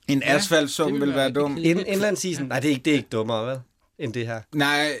 En asfaltsum vil være dum. Indlandsisen? Nej, det er ikke dummere, vel? End det her.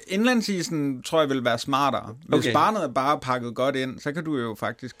 Nej, indlandsisen tror jeg vil være smartere. Hvis barnet er bare pakket godt ind, så kan du jo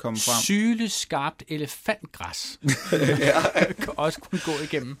faktisk komme frem. Syleskarpt elefantgræs. Kan også kunne gå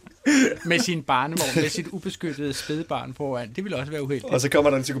igennem med sin barnevogn, med sit ubeskyttede spædbarn foran. Det vil også være uheldigt. Og så kommer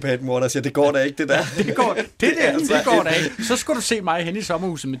der en psykopatmor, der siger, det går da ikke, det der. det går da ikke. Så skulle du se mig hen i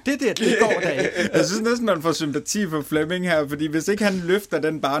sommerhuset, men det går da ikke. Jeg synes næsten, man får sympati for Flemming her, fordi hvis ikke han løfter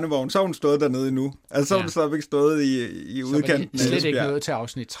den barnevogn, så har hun stået dernede endnu. Altså så har hun stadigvæk stået i udkanten. Så slet ikke noget til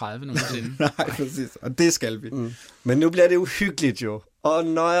afsnit 30 nogensinde. Nej, præcis. Og det skal vi. Men nu bliver det uhyggeligt jo. Og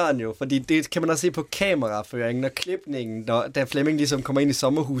nøjeren jo, fordi det kan man også se på kameraføringen og klipningen, da Flemming ligesom kommer ind i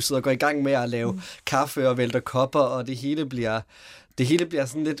sommerhuset og går i gang med at lave kaffe og vælter kopper, og det hele bliver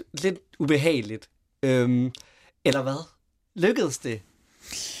sådan lidt ubehageligt. Eller hvad? Lykkedes det?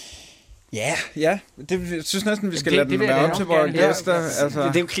 Ja. Jeg synes næsten, vi skal lade den være op til vores gæster. Altså.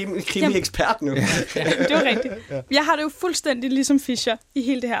 Det er jo krimi-ekspert nu. Ja, det var rigtigt. Jeg har det jo fuldstændig ligesom Fischer i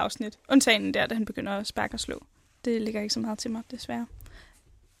hele det her afsnit. Undtagen der, da han begynder at sparke og slå. Det ligger ikke så meget til mig, desværre.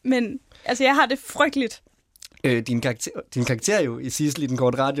 Men altså, jeg har det frygteligt. Din karakter jo i Sissel i den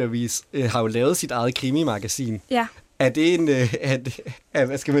korte radioavis har jo lavet sit eget krimi-magasin. Ja. Er det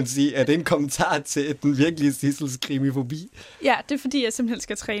hvad skal man sige, er det en kommentar til den virkelige Sissels krimifobi? Ja, det er fordi, jeg simpelthen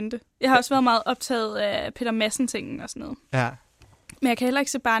skal træne det. Jeg har også været meget optaget af Peter Madsen-tingen og sådan noget. Ja. Men jeg kan heller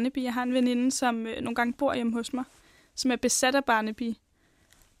ikke se Barnaby. Jeg har en veninde, som nogle gange bor hjemme hos mig, som er besat af Barnaby.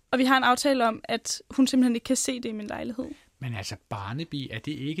 Og vi har en aftale om, at hun simpelthen ikke kan se det i min lejlighed. Men altså, Barnaby, er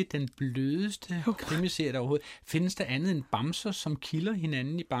det ikke den blødeste krimiserie der overhovedet? Findes der andet end bamser, som kilder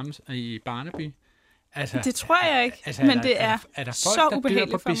hinanden i Barnaby? Altså, det tror jeg ikke, altså, men det er der folk, så ubehageligt der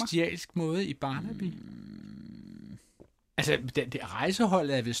dør på for mig. bestialsk måde i Barnaby? Altså, det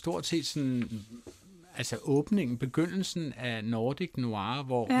rejseholdet er vel stort set sådan... Altså åbningen, begyndelsen af Nordic Noir,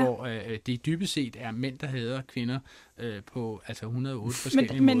 hvor det dybest set er mænd, der hader kvinder på 108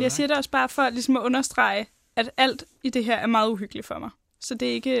 forskellige måder. Men jeg siger det også bare for ligesom at understrege, at alt i det her er meget uhyggeligt for mig. Så det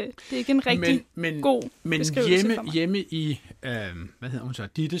er ikke en rigtig god beskrivelse for mig. Men hjemme i, hvad hedder hun så,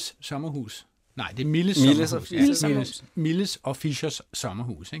 Dittes sommerhus. Nej, det er Milles og Fischers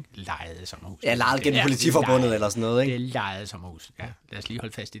sommerhus, ikke? Lejede sommerhus. Ja, lejet gennem politiforbundet eller sådan noget, ikke? Det er lejede sommerhus. Ja, lad os lige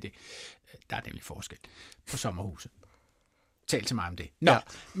holde fast i det. Der er nemlig forskel på sommerhuset. Tal til mig om det. Nå,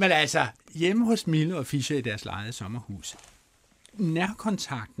 men altså, hjemme hos Mille og Fischer i deres lejede sommerhus.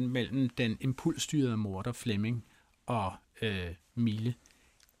 Nærkontakten mellem den impulsstyrede morder Flemming og Mille,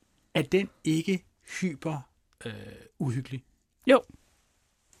 er den ikke hyper uhyggelig? Jo.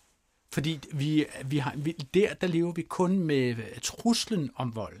 Fordi der lever vi kun med truslen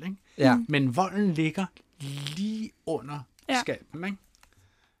om vold, ikke? Ja. Men volden ligger lige under skalpen, ikke?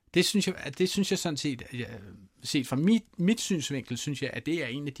 Det synes jeg sådan set fra mit synsvinkel, synes jeg, at det er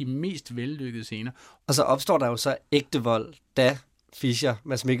en af de mest vellykkede scener. Og så opstår der jo så ægte vold, da Fischer,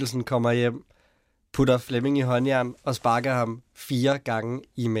 Mads Mikkelsen, kommer hjem, putter Flemming i håndjern og sparker ham 4 gange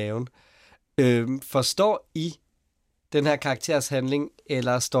i maven. Forstår I den her karakters handling,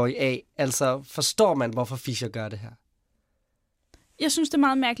 eller står I af? Altså, forstår man, hvorfor Fischer gør det her? Jeg synes, det er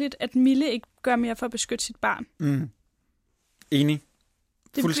meget mærkeligt, at Mille ikke gør mere for at beskytte sit barn. Enig.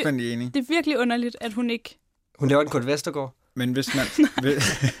 Fuldstændig enig. Det er virkelig underligt, at hun ikke... Hun laver en Kurt Vestergaard. Men hvis man...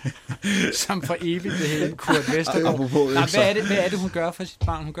 Som for evigt det hele, Kurt Vestergaard. Hvad er det, hun gør for sit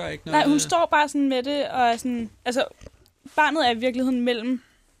barn? Hun gør ikke noget. Nej, hun står bare sådan med det, og sådan... Altså, barnet er i virkeligheden mellem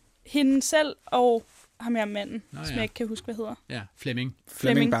hende selv og ham her manden, som jeg ikke kan huske, hvad hedder. Ja,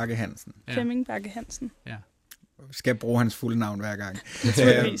 Flemming Bakke Hansen. Ja. Flemming Bakke Hansen. Ja. Skal jeg bruge hans fulde navn hver gang.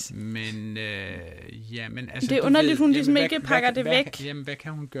 Men altså... Det er underligt, hun ligesom ikke pakker det væk. Jamen, hvad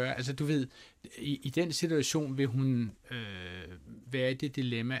kan hun gøre? Altså, du ved, i den situation vil hun være i det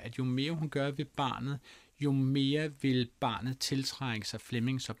dilemma, at jo mere hun gør ved barnet, jo mere vil barnet tiltrække sig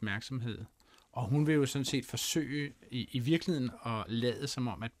Flemmings opmærksomhed. Og hun vil jo sådan set forsøge i virkeligheden at lade som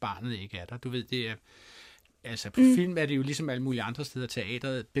om, at barnet ikke er der. Du ved, det er... Altså på film er det jo ligesom alle mulige andre steder,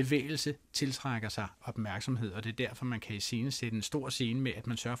 teatret, bevægelse tiltrækker sig opmærksomhed, og det er derfor, man kan iscenesætte en stor scene med, at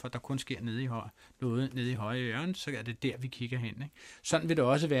man sørger for, at der kun sker noget nede i højre hjørne, så er det der, vi kigger hen. Ikke? Sådan vil det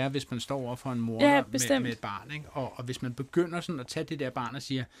også være, hvis man står over for en mor med et barn. Ikke? Og hvis man begynder sådan at tage det der barn og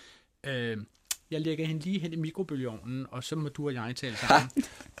siger, jeg lægger hende lige hen i mikrobølgeovnen, og så må du og jeg tale sammen.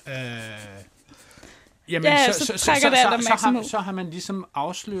 Jamen, så har man ligesom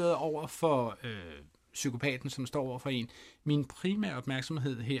afsløret over for... psykopaten, som står over for en. Min primære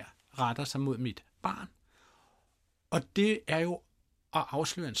opmærksomhed her retter sig mod mit barn. Og det er jo at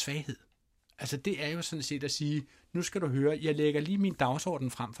afsløre en svaghed. Altså det er jo sådan set at sige, nu skal du høre, jeg lægger lige min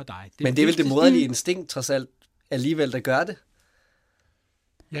dagsorden frem for dig. Men det er vel det moderlige instinkt, trods alt, alligevel, der gør det?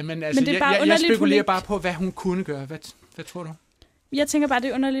 Jamen altså, jeg spekulerer bare på, hvad hun kunne gøre. Hvad tror du? Jeg tænker bare, det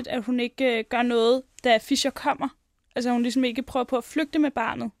er underligt, at hun ikke gør noget, da Fischer kommer. Altså hun ligesom ikke prøver på at flygte med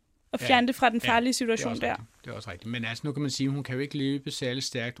barnet. Og fjerne det fra den farlige situation der. Det er også rigtigt. Men altså, nu kan man sige, at hun kan jo ikke løbe særlig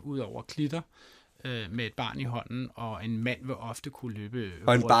stærkt ud over klitter med et barn i hånden, og en mand vil ofte kunne løbe...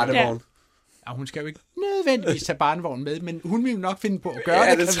 Og en barnevogn. Ja, hun skal jo ikke nødvendigvis tage barnevognen med, men hun vil jo nok finde på at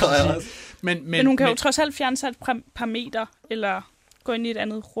gøre det. Det tror jeg også. Men hun kan jo trods alt fjerne sig et par meter, eller gå ind i et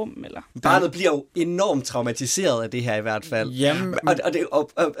andet rum. Eller... Barnet bliver jo enormt traumatiseret af det her i hvert fald. Jamen, og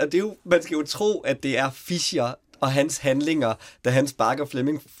det er jo, man skal jo tro, at det er Fischer og hans handlinger, da han sparker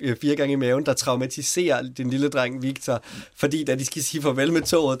Flemming 4 gange i maven, der traumatiserer den lille dreng Victor, fordi da de skal sige farvel med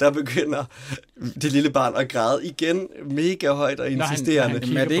toget, der begynder det lille barn at græde igen, mega højt og insisterende.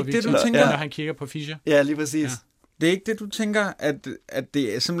 Men er det ikke det, du tænker? Når han kigger på Fischer? Ja, lige præcis. Ja. Det er ikke det, du tænker, at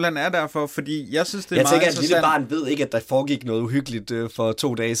det simpelthen er derfor, fordi jeg synes, det er meget interessant. Jeg tænker, at et lille barn ved ikke, at der foregik noget uhyggeligt for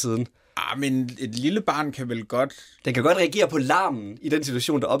 2 dage siden. Men et lille barn kan vel godt... Den kan godt reagere på larmen i den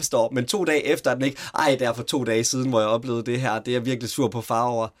situation, der opstår, men 2 dage efter er den ikke, det er for 2 dage siden, hvor jeg oplevede det her, det er jeg virkelig sur på far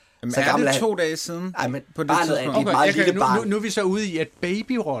over. Jamen, så er det 2 dage siden? Nej, men på det barnet er et meget lille barn. Nu er vi så ude i, at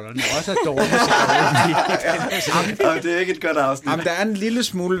babyrollerne også er dårlige. Det er ikke et godt afsnit. Jamen, der er en lille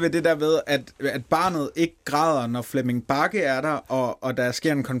smule ved det der ved, at barnet ikke græder, når Flemming Bakke er der, og der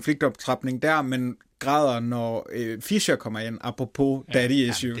sker en konfliktoptrapning der, men græder, når Fischer kommer ind, apropos daddy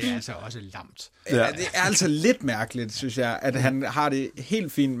issues. Det er altså også lamt. Ja. Det er altså lidt mærkeligt, synes jeg, at han har det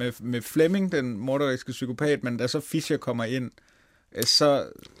helt fint med Fleming, den morderiske psykopat, men da så Fischer kommer ind, så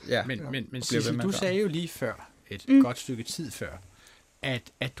ja. Men Sissel, du sagde jo lige før, et godt stykke tid før,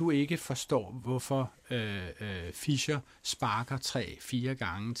 at du ikke forstår, hvorfor Fischer sparker 3-4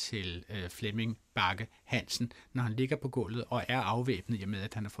 gange til Flemming Bakke Hansen, når han ligger på gulvet og er afvæbnet i og med,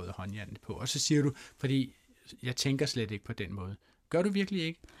 at han har fået håndjern på. Og så siger du, fordi jeg tænker slet ikke på den måde. Gør du virkelig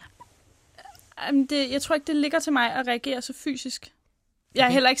ikke? Jeg tror ikke, det ligger til mig at reagere så fysisk. Jeg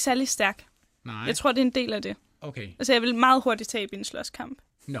er heller ikke særlig stærk. Nej. Jeg tror, det er en del af det. Okay. Altså, jeg vil meget hurtigt tabe i en slåskamp.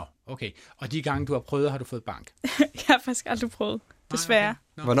 Nå, okay. Og de gange, du har prøvet, har du fået bank? Jeg har faktisk aldrig prøvet, desværre. Okay.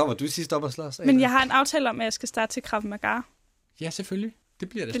 No. Hvornår var du sidst op og slås? Men jeg har en aftale om, at jeg skal starte til Krav Maga. Ja, selvfølgelig. Det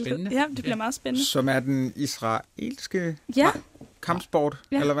bliver da spændende. Ja, det bliver meget spændende. Som er den israelske kampsport,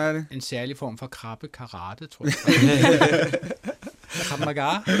 eller hvad er det? En særlig form for krabbe-karate, tror jeg. Krav Maga.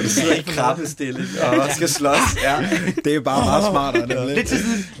 Du sidder i krabbestilling og skal slås. Ja. Det er jo bare meget smartere. Lidt til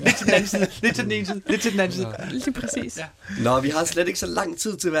siden, lidt til den anden side, lidt til den ene side, lidt til den anden side. Lige præcis. Ja. Nå, vi har slet ikke så lang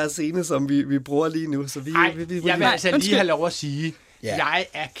tid til hver scene, som vi bruger lige nu. Så jeg vil altså lige have lov at sige, jeg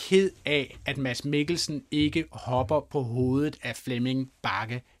er ked af, at Mads Mikkelsen ikke hopper på hovedet af Flemming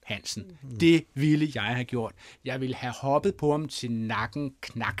Bakke Hansen. Det ville jeg have gjort. Jeg ville have hoppet på ham til nakken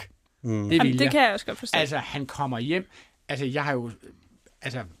knak. Det kan jeg også godt forstå. Altså, han kommer hjem. Altså, jeg har jo...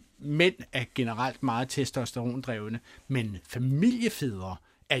 Altså, mænd er generelt meget testosterondrevne, men familiefædre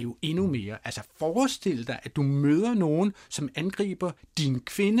er jo endnu mere. Altså, forestil dig, at du møder nogen, som angriber din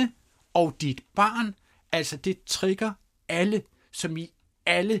kvinde og dit barn. Altså, det trigger alle, som i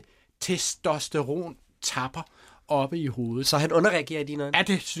alle testosteron tapper oppe i hovedet. Så han underreagerer i dine øjne? Ja,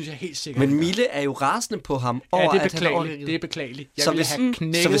 det synes jeg helt sikkert. Men Mille er jo rasende på ham over, det er beklageligt. Det er beklageligt.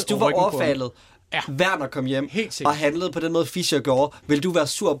 Så hvis du var overfaldet, Werner kom hjem og handlede på den måde, Fischer gjorde, vil du være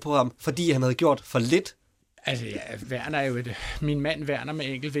sur på ham, fordi han havde gjort for lidt? Altså, Werner er jo min mand Werner med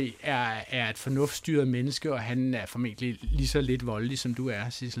enkelt V er et fornuftstyret menneske, og han er formentlig lige så lidt voldelig, som du er,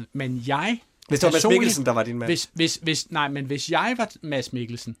 Sissel. Men jeg... Hvis det var Mads Mikkelsen, der var din mand? Hvis jeg var Mads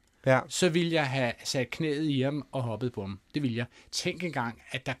Mikkelsen, så ville jeg have sat knæet i ham og hoppet på ham. Det ville jeg. Tænk engang,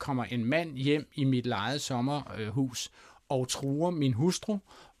 at der kommer en mand hjem i mit eget sommerhus og truer min hustru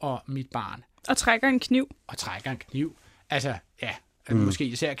og mit barn. Og trækker en kniv. Altså, måske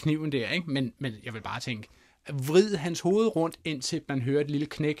især kniven der, ikke? Men jeg vil bare tænke, vrid hans hoved rundt, indtil man hører et lille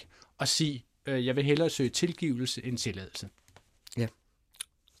knæk, og sige, jeg vil hellere søge tilgivelse end tilladelse. Ja.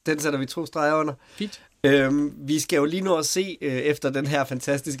 Den sætter vi 2 streger under. Fint. Vi skal jo lige nu at se efter den her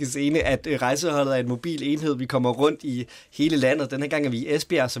fantastiske scene, at rejseholdet er en mobil enhed. Vi kommer rundt i hele landet. Den her gang er vi i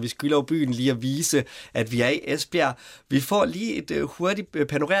Esbjerg, så vi skylder jo byen lige at vise, at vi er i Esbjerg. Vi får lige et hurtigt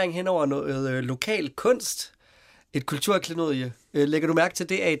panorering hen over noget lokal kunst. Et kulturklenodie. Lægger du mærke til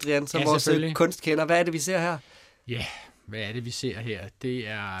det, Adrian, som vores kunstkender? Hvad er det, vi ser her? Ja, hvad er det, vi ser her? Det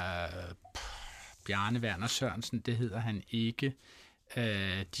er Bjarne Werner Sørensen, det hedder han ikke.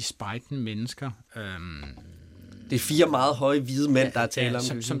 De spejtende mennesker. Det er 4 meget høje hvide mænd, der er tale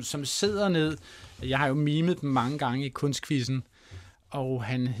om. Som sidder ned. Jeg har jo mimet dem mange gange i kunstkvisten, og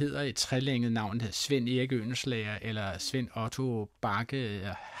han hedder et trelænget navn, der hedder Svend Erik Ønslager, eller Svend Otto Bakke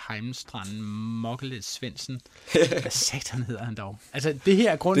Heimstrand Mokkelet Svendsen. Hvad satan hedder han dog? Altså, det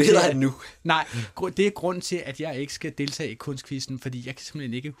her er grund det til... hedder han nu. Nej, det er grund til, at jeg ikke skal deltage i kunstkvisten, fordi jeg kan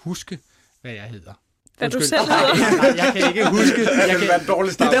simpelthen ikke huske, hvad jeg hedder. Hvad du selv hedder? Nej, jeg kan ikke huske. Jeg kan være en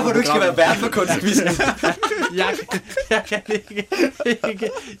dårlig start. Det er derfor, du ikke skal være vært på kunstkvisten.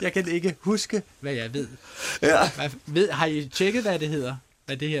 jeg kan ikke huske, hvad jeg ved. Har I tjekket, hvad det hedder?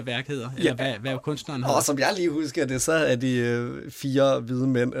 Hvad det her værk hedder? Eller hvad kunstneren hedder? Og som jeg lige husker det, så er de 4 hvide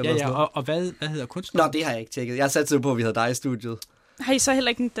mænd. Eller sådan noget. Og hvad hedder kunstneren? Nå, det har jeg ikke tjekket. Jeg satte på, at vi havde dig i studiet. Har I så heller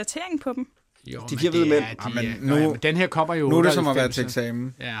ikke en datering på dem? Jo, de 4 hvide mænd. Men den her kommer jo... Nu er det som at være til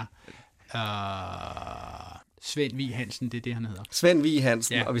eksamen. Ja. Svend Vig Hansen, det er det, han hedder. Svend Vig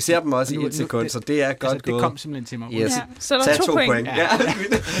Hansen, og vi ser dem også i 1 sekund, så det er godt gået. Det kom simpelthen til mig. Yes. Ja, så der er 2 point. Ja.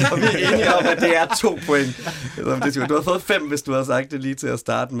 Og vi er enige om, at det er 2 point. Du har fået 5, hvis du har sagt det lige til at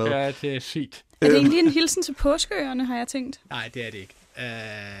starte med. Ja, det er fint. Er det egentlig en hilsen til påskeøerne, har jeg tænkt? Nej, det er det ikke.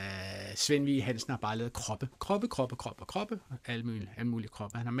 Svend Vig Hansen har bare lavet kroppe. Alle mulige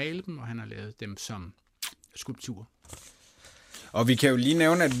kroppe. Han har malet dem, og han har lavet dem som skulpturer. Og vi kan jo lige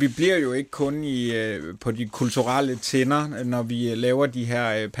nævne, at vi bliver jo ikke kun på de kulturelle tænder, når vi laver de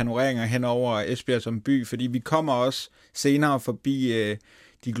her panoreringer hen over Esbjerg som by, fordi vi kommer også senere forbi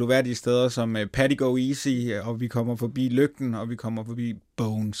de gloværdige steder som Patty Go Easy, og vi kommer forbi Lygten, og vi kommer forbi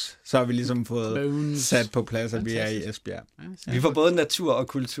Bones. Så har vi ligesom fået sat på plads, at vi er i Esbjerg. Ja, vi får både natur og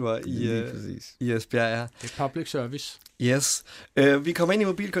kultur i Esbjerg, ja. Det er public service. Yes. Vi kommer ind i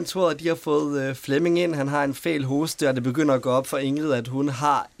mobilkontoret, og de har fået Flemming ind. Han har en fæl hoste, og det begynder at gå op for Ingrid, at hun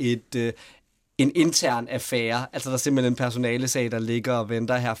har en intern affære. Altså, der er simpelthen en personalesag, der ligger og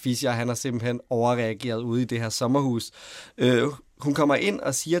venter. Her Fischer, han har simpelthen overreageret ude i det her sommerhus. Hun kommer ind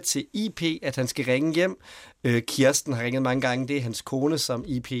og siger til IP, at han skal ringe hjem. Kirsten har ringet mange gange. Det er hans kone, som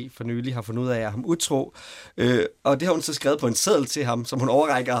IP for nylig har fundet ud af, at ham utro. Og det har hun så skrevet på en seddel til ham, som hun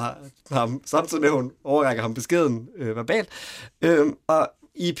overrækker ham, samtidig med, hun overrækker ham beskeden verbalt. Og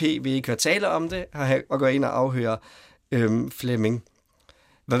IP vil ikke høre tale om det, og går ind og afhører Flemming.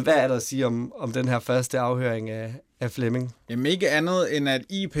 Hvad er der at sige om den her første afhøring af Flemming? Jamen ikke andet end, at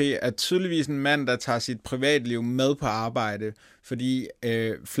IP er tydeligvis en mand, der tager sit privatliv med på arbejde, fordi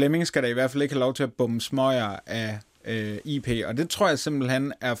Flemming skal da i hvert fald ikke have lov til at bumme smøger af IP, og det tror jeg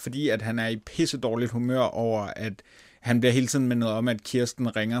simpelthen er fordi, at han er i pissedårligt humør over, at han bliver hele tiden mindet om, at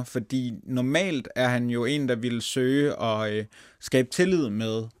Kirsten ringer, fordi normalt er han jo en, der ville søge og skabe tillid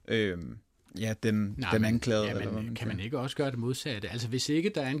med den anklagede. Ja, men kan man ikke også gøre det modsatte? Altså hvis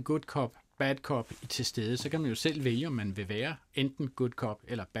ikke der er en good cop, bad cop til stede, så kan man jo selv vælge, om man vil være enten good cop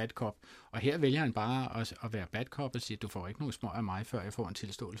eller bad cop. Og her vælger han bare at være bad cop og sige, du får ikke nogen smøg af mig, før jeg får en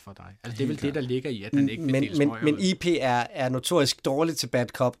tilståelse for dig. Altså det er vel det, der ligger i, at han ikke vil dele smøger. Men IP er notorisk dårlig til bad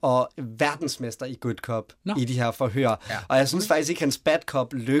cop og verdensmester i good cop i de her forhør. Ja. Og jeg synes faktisk ikke, hans bad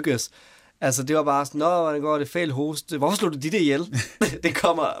cop lykkes. Altså, det var bare sådan, hvordan går det fæl hoste? Hvorfor slog du dit ihjel? Det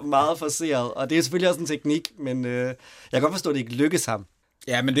kommer meget forseret, og det er selvfølgelig også en teknik, men jeg kan godt forstå, at det ikke lykkes ham.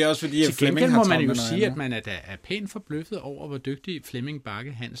 Ja, men det er også fordi, at Flemming har må man jo sige, at man er pænt forbløffet over, hvor dygtig Flemming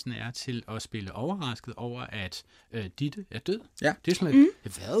Bakke Hansen er til at spille overrasket over, at Ditte er død. Ja. Det er sådan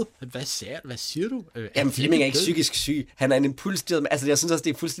hvad siger du? Jamen, Flemming er ikke psykisk syg. Han er en impulsstyret. Altså, jeg synes også,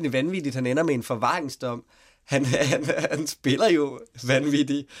 det er fuldstændig vanvittigt. Han ender med en forvaringsdom. Han spiller jo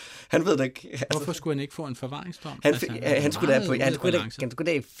vanvittigt. Han ved da ikke... Altså, hvorfor skulle han ikke få en forvaringsdom? Han skulle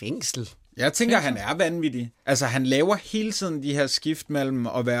da i fængsel. Jeg tænker, han er vanvittig. Altså, han laver hele tiden de her skift mellem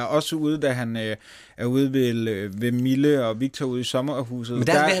at være også ude, da han er ude ved Mille og Victor ude i sommerhuset. Men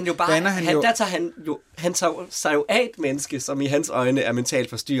der vil han jo bare... Han tager sig jo af et menneske, som i hans øjne er mentalt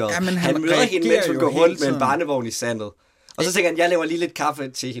forstyrret. Ja, han møder hende, mens hun går rundt med en barnevogn i sandet. Og så tænker han, jeg laver lige lidt kaffe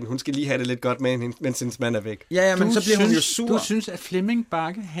til hende. Hun skal lige have det lidt godt med hende, mens hendes mand er væk. Ja, men så bliver hun jo sur. Du synes, at Flemming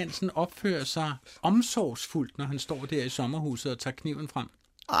Bakke Hansen opfører sig omsorgsfuldt, når han står der i sommerhuset og tager kniven frem?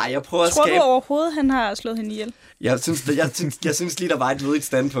 Ej, jeg prøver at skabe... Tror du overhovedet, han har slået hende ihjel? Jeg synes lige, der var et lødigt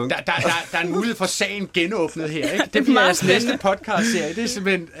standpunkt. Der er en mulighed for sagen genåbnet her, ikke? Det bliver jeres næste podcast-serie. Det er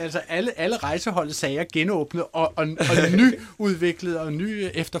simpelthen altså alle rejseholdets sager genåbnet og nyudviklet og ny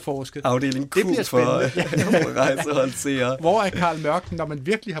efterforsket. Afdeling Q for rejseholdsseere. Hvor er Karl Mørken, når man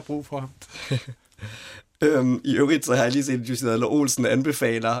virkelig har brug for ham? I øvrigt, så har jeg lige set, at Jussi Adler Olsen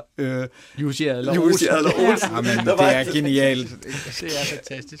anbefaler... Jussi Adler Olsen. Jamen, det er genialt. Det er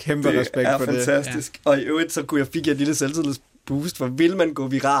fantastisk. Kæmpe respekt for det. Det er fantastisk. Ja. Og i øvrigt, så fik jeg et lille selvtillidsboost, for vil man gå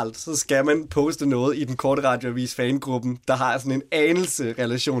viralt, så skal man poste noget i den korte radioavis fangruppen, der har sådan en anelse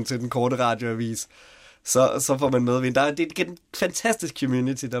relation til den korte radioavis. Så får man medvind. Det er en fantastisk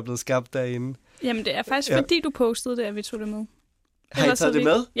community, der er blevet skabt derinde. Jamen, det er faktisk fordi, du postede det, at vi tog det med. Har I taget det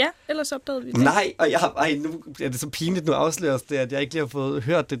med? Ja, ellers opdagede vi det. Nej, og nu er det så pinligt, nu afsløres det, at jeg ikke lige har fået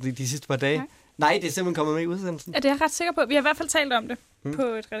hørt det de sidste par dage. Nej, det er simpelthen kommet med i udsendelsen. Ja, det er jeg ret sikker på. Vi har i hvert fald talt om det på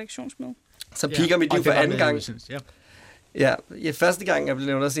et redaktionsmøde. Så piker mit liv for anden gang. Ja, første gang, jeg blev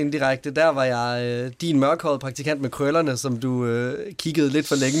nævnt også indirekte, der var jeg din mørkhårede praktikant med krøllerne, som du kiggede lidt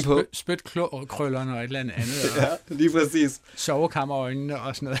for længe på. Spytkrøllerne og et eller andet. Ja, lige præcis. Sovekammerøjnene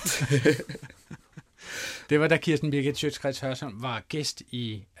og sådan noget. Det var da Kirsten Birgit Schiøtz-Kretz Hørsholm var gæst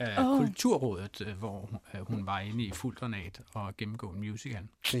i Kulturrådet, hvor hun var inde i fuld granat og gennemgå en musical.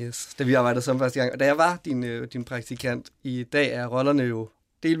 Yes, da vi arbejdede sammen første gang. Og da jeg var din praktikant, i dag er rollerne jo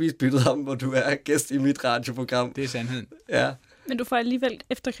delvis byttet om, hvor du er gæst i mit radioprogram. Det er sandheden. Ja. Men du får alligevel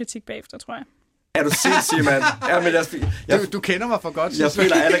efterkritik bagefter, tror jeg. Er du sindssyg, mand? Ja, men du kender mig for godt. Jeg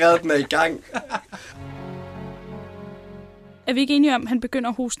føler allerede, den er i gang. Er vi ikke enige om, at han begynder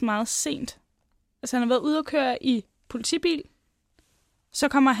at hoste meget sent? Altså, han har været ude at køre i politibil, så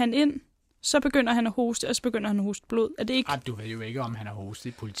kommer han ind, så begynder han at hoste, og så begynder han at hoste blod. Er det ikke... Du ved jo ikke, om han har hostet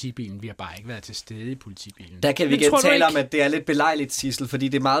i politibilen. Vi har bare ikke været til stede i politibilen. Der kan vi igen tale om, at det er lidt belejligt, Sissel, fordi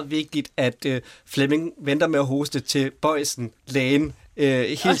det er meget vigtigt, at Flemming venter med at hoste til Bøjsen, lægen,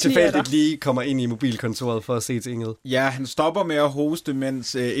 helt tilfældigt lige kommer ind i mobilkontoret for at se til Ingrid. Ja, han stopper med at hoste,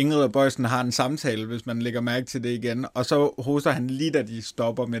 mens Ingrid og Bøjsen har en samtale, hvis man lægger mærke til det igen. Og så hoster han lige, da de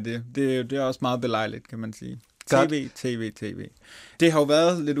stopper med det. Det er også meget belejligt, kan man sige. TV. Det har jo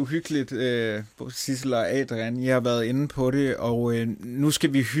været lidt uhyggeligt, Sissel og Adrian. I har været inde på det, og nu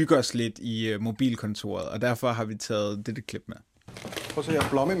skal vi hygge os lidt i mobilkontoret, og derfor har vi taget dette klip med. Prøv at se, jeg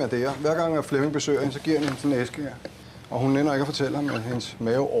Blommy Madeira. Hver gang Flemming besøger hende, så giver han hende sådan en æske her. Og hun nænder ikke at fortælle ham, at hendes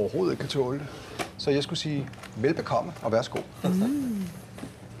mave overhovedet ikke kan tåle det. Så jeg skulle sige velbekomme og værsgo.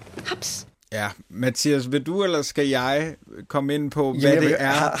 Haps. Ja, Mathias, vil du eller skal jeg komme ind på, hvad det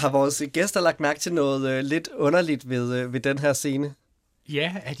er? Har vores gæster lagt mærke til noget lidt underligt ved den her scene?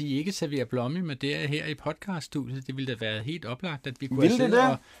 Ja, at I ikke serverer Blommy med det her i podcaststudiet. Det ville da være helt oplagt, at vi kunne have siddet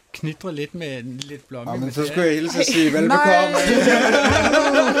og knitre lidt med lidt Blommy. Ja, men så skulle jeg hilse at sige velbekomme.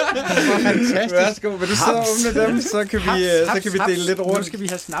 Fantastisk. Værsgo, vil du sidde om med dem, så kan vi dele lidt rundt. Nu skal vi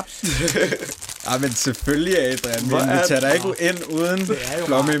have snaps. Ja, men selvfølgelig, Adrian. Vi tager dig ikke ind uden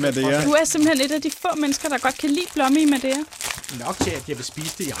Blommy Madeira. Du er simpelthen et af de få mennesker, der godt kan lide Blommy Madeira. Nok til, at jeg vil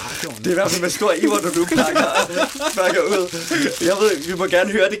spise det i radioen. Det er i hvert fald med stor iver, når du pakker ud. Jeg ved, vi må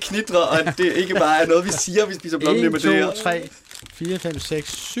gerne høre det knitre, og det ikke bare er noget, vi siger, vi spiser Blommy Madeira. 1, 2, 3, 4, 5,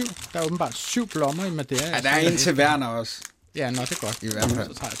 6, 7. Der er åbenbart 7 blommer i Madeira. Ja, der er en til Werner også. Ja, nå, det er godt. I hvert fald.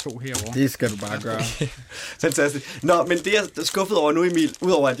 Så tager jeg 2 herovre. Det skal du bare gøre. Fantastisk. Nå, men det er jeg skuffet over nu, Emil,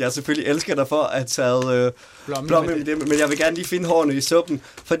 udover at jeg selvfølgelig elsker dig for at have taget Blommy med det, men jeg vil gerne lige finde hårene i suppen,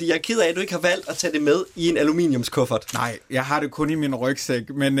 fordi jeg er ked af, at du ikke har valgt at tage det med i en aluminiumskuffert. Nej, jeg har det kun i min rygsæk,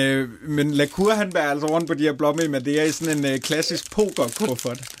 men Lacour, han bærer altså rundt på de her Blommy med det er i sådan en klassisk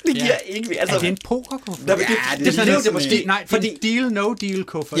pokerkuffert. Det giver ikke... Altså, er det en pokerkuffert? Ja, det måske... Nej, det er en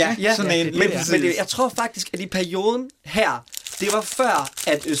deal-no-deal-kuffert. Ja, sådan en. Men jeg tror faktisk, at i perioden her, det var før,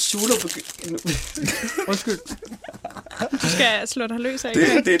 at Zulu begyndte... Undskyld. Du skal slå dig løs af.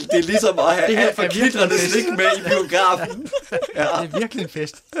 Det er ligesom at have alt for knitrende slik med i biografen. Ja. Det er virkelig en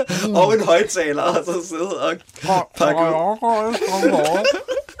fest. Og en højtaler, og så sidde og pakke ud.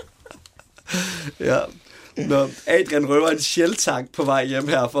 Ja. Nå, Adrian røver en Shell-tank på vej hjem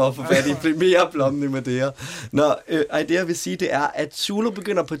her for at få fat i mere Blommy med det her. Nå, det jeg vil sige, det er, at Zulu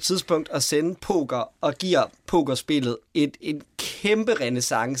begynder på et tidspunkt at sende poker og giver pokerspillet en kæmpe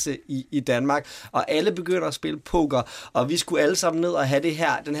renæssance i Danmark, og alle begynder at spille poker, og vi skulle alle sammen ned og have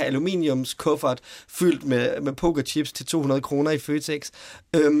den her aluminiumskuffert fyldt med pokerchips til 200 kroner i Føtex.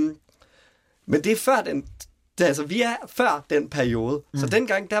 Men det er før vi er før den periode. Så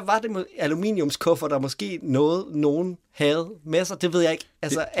dengang, der var det aluminiumskuffer, der måske nogen havde med sig. Det ved jeg ikke.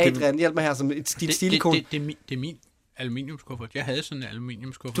 Altså, Adrian, hjælp mig her som et stilikon. Det er min aluminiumskuffert. Jeg havde sådan en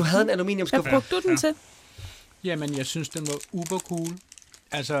aluminiumskuffert. Du havde en aluminiumskuffert? Hvad brugte du den til? Jamen, jeg synes, den var uber cool.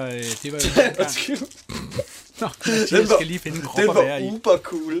 Altså, det var jo... Nå, jeg skal lige finde en krop at være i. Den var uber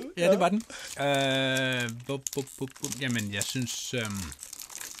cool. Ja, det var den. Jamen, jeg synes...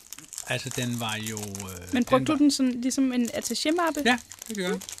 Altså, den var jo... Men brugte du den sådan, ligesom en attaché-mappe? Ja, det gør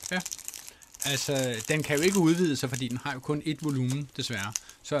den. Ja. Altså, den kan jo ikke udvide sig, fordi den har jo kun et volumen, desværre.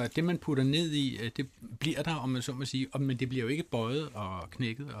 Så det, man putter ned i, det bliver der, om man så må sige. Men det bliver jo ikke bøjet og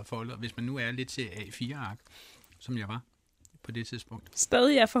knækket og foldet, hvis man nu er lidt til A4-ark, som jeg var på det tidspunkt.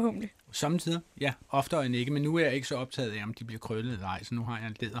 Stadig er forhåbentlig. Samtidig, ja. Oftere end ikke, men nu er jeg ikke så optaget af, om de bliver krøllet eller ej, så nu har jeg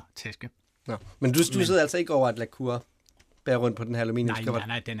en lædertaske. Ja. Men du sidder altså ikke over, at Lacour bærer rundt på den her aluminiumskuffert?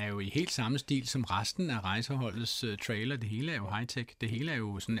 Nej, den er jo i helt samme stil som resten af rejseholdets trailer. Det hele er jo high-tech. Det hele er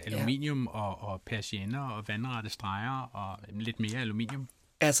jo sådan aluminium og persienner og vandrette streger og lidt mere aluminium.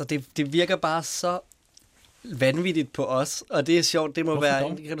 Altså, det virker bare så vanvittigt på os, og det er sjovt. Det må Hvorfor være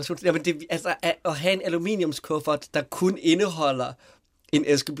dog? en relation. Jamen, at have en aluminiumskuffert, der kun indeholder en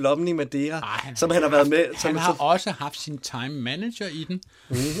æske Blommy Madeira, som han har været med. Han har også haft sin time manager i den,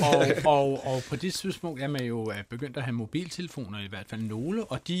 og på det tidspunkt er man jo begyndt at have mobiltelefoner, i hvert fald nogle,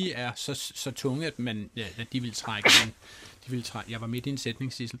 og de er så tunge, at de vil trække en... Jeg var midt i en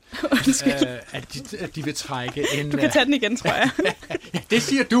sætning, Sissel. At de vil trække en... Du kan tage den igen, tror jeg. Ja, det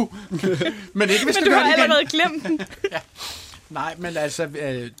siger du. Men ikke hvis men du har gør det allerede glemt den. Ja. Nej, men altså,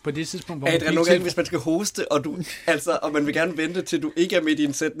 på det tidspunkt... Adrian, nogle gange, hvis man skal hoste, og man vil gerne vente, til du ikke er midt i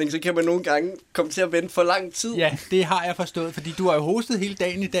en sætning, så kan man nogle gange komme til at vente for lang tid. Ja, det har jeg forstået, fordi du har jo hostet hele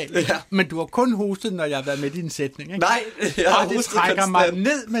dagen i dag, men du har kun hostet, når jeg har været midt i en sætning, ikke? Nej, jeg har og det trækker mig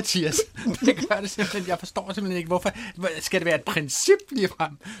ned, Mathias. Det gør det simpelthen. Jeg forstår simpelthen ikke, hvorfor. Skal det være et princip lige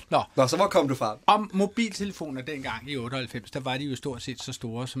frem? Nå, så hvor kom du fra? Om mobiltelefoner dengang i 98, der var de jo stort set så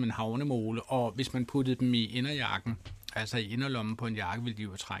store som en havnemole, og hvis man puttede dem i inderjakken, Altså i inderlommen på en jakke ville de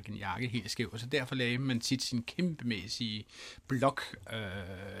jo trække en jakke helt skæv, og så derfor lagde man tit sin kæmpemæssige blok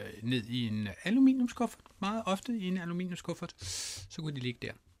ned i en aluminiumskuffert, meget ofte i en aluminiumskuffert, så kunne de ligge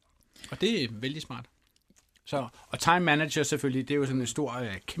der. Og det er vældig smart. Så, og Time Manager selvfølgelig, det er jo sådan en stor,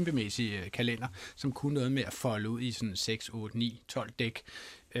 kæmpemæssig kalender, som kunne noget med at folde ud i sådan 6, 8, 9, 12 dæk,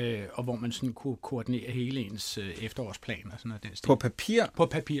 og hvor man sådan kunne koordinere hele ens efterårsplan og sådan noget. Den stil. På papir? På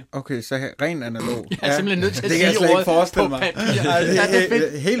papir. Okay, så ren analog. Jeg er simpelthen nødt til at sige ordet. Det kan jeg slet ikke forestille mig.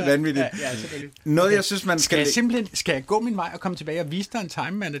 Det er helt vanvittigt. Ja, noget, jeg synes, man skal... Skal jeg gå min vej og komme tilbage og vise dig en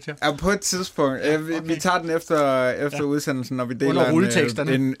Time Manager? Ja, på et tidspunkt. Okay. Vi tager den efter udsendelsen, når vi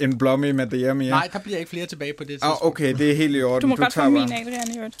deler en blomme med det hjemme. Nej, der bliver ikke flere tilbage på det tidspunkt. Okay, det er helt i orden. Du må godt få min,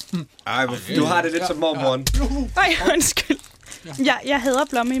 Adrian, i øvrigt. Du har det lidt som mormoren. Nej, undskyld. Jeg hader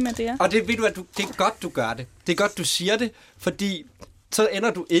blomme i Madeira. Og det ved du, at det er godt, du gør det. Det er godt, du siger det, fordi så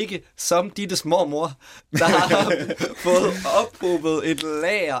ender du ikke som Dittes mormor, der har fået ophobet et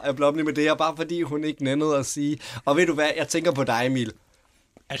lager af blomme i Madeira, bare fordi hun ikke nændede at sige. Og ved du hvad, jeg tænker på dig, Emil.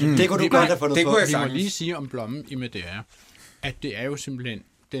 Altså, det kunne du godt have fundet på. Vi må lige sige om blommen i Madeira, at det er jo simpelthen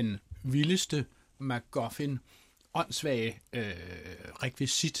den vildeste MacGuffin, åndssvage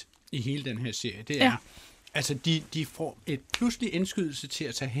rekvisit i hele den her serie. Det er, altså de får et pludselig indskydelse til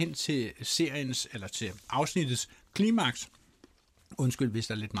at tage hen til seriens, eller til afsnittets klimaks. Undskyld, hvis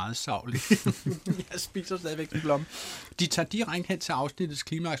der er lidt meget savligt. Jeg spiser stadigvæk en blomme. De tager direkte hen til afsnittets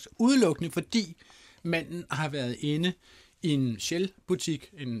klimaks, udelukkende fordi manden har været inde i en Shell-butik,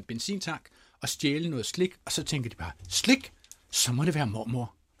 en benzintank, og stjæle noget slik, og så tænker de bare, slik, så må det være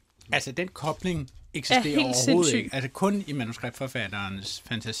mormor. Altså, den kobling eksisterer overhovedet ikke. Altså, kun i manuskriptforfatterens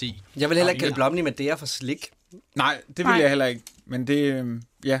fantasi. Jeg vil heller ikke kalde blommen i Madeira for slik. Nej, det vil jeg heller ikke. Men det er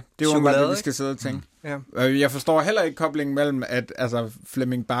jo meget, vi skal sidde og tænke. Ja. Jeg forstår heller ikke koblingen mellem, at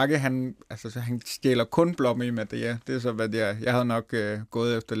Flemming Bakke, han stjæler kun blomme i Madeira. Det er så, hvad jeg havde nok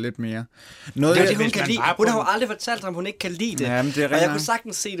gået efter lidt mere. Noget, det er det, hun kan lide. Hun har jo aldrig fortalt ham, hun ikke kan lide det. Jamen, det er og jeg kunne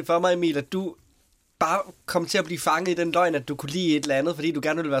sagtens se det for mig, Emil, at du bare kom til at blive fanget i den løgn, at du kunne lide et eller andet, fordi du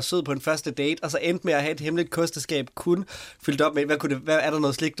gerne ville være sød på en første date, og så endte med at have et hemmeligt kosteskab kun fyldt op med. Hvad er der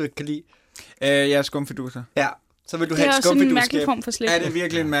noget slik, du ikke kan lide? Jeg er skumfiduser. Ja. Så vil du have et skumfiduskab. Det er også en mærkelig form for slik. Ja, det er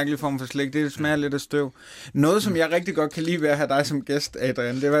virkelig en mærkelig form for slik. Det smager lidt af støv. Noget, som jeg rigtig godt kan lide ved at have dig som gæst,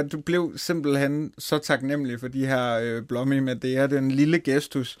 Adrian, det var, at du blev simpelthen så taknemmelig for de her blomme med det. Det er en lille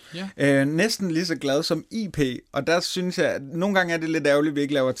gestus. Ja. Næsten lige så glad som IP. Og der synes jeg, at nogle gange er det lidt ærgerligt, at vi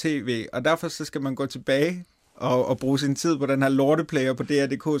ikke laver tv. Og derfor så skal man gå tilbage og bruge sin tid på den her lorteplayer på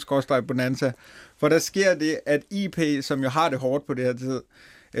DR.dk/Bonanza. For der sker det, at IP, som jo har det hårdt på det her tid,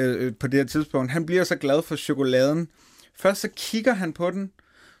 på det her tidspunkt, han bliver så glad for chokoladen. Først så kigger han på den,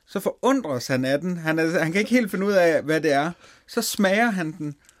 så forundres han af den. Han kan ikke helt finde ud af, hvad det er. Så smager han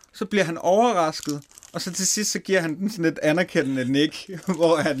den, så bliver han overrasket, og så til sidst så giver han den sådan et anerkendende nik,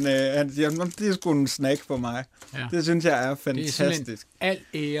 hvor han siger, det er sgu en snack for mig. Ja. Det synes jeg er fantastisk. Det er al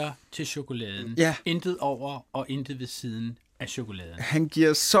ære til chokoladen. Ja. Intet over og intet ved siden af chokoladen. Han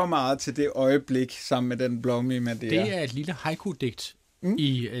giver så meget til det øjeblik sammen med den blomme med det. Det er et lille haiku-digt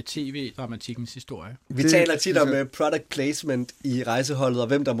i tv-dramatikkens historie. Vi taler tit om product placement i rejseholdet, og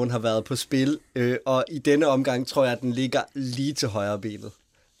hvem der må have været på spil. Og i denne omgang tror jeg, at den ligger lige til højre benet.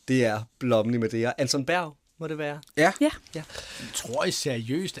 Det er blommen i Madeira. Anton Berg, må det være? Ja. Tror I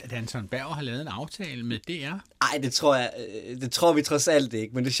seriøst, at Anton Berg har lavet en aftale med DR? Nej, det tror vi trods alt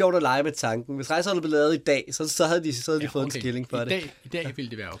ikke. Men det er sjovt at lege med tanken. Hvis rejseholdet blev lavet i dag, så havde de fået en skilling for det. I dag ville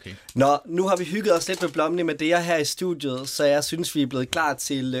det være okay. Nå, nu har vi hygget os lidt med blommen i Madeira her i studiet, så jeg synes, vi er blevet klar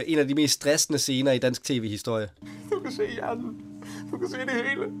til en af de mest stressende scener i dansk tv-historie. Du kan se hjernen. Du kan se det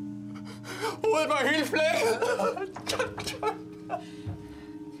hele. Hovedet var helt flækket.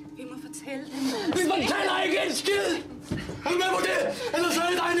 Vi må fortælle dem. Vi fortæller ikke en skid! Er du med på det? Ellers er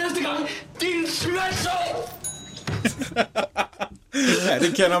det dig næste gang. Din svensson! Ja,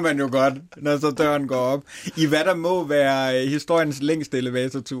 det kender man jo godt, når så døren går op. I hvad der må være historiens længste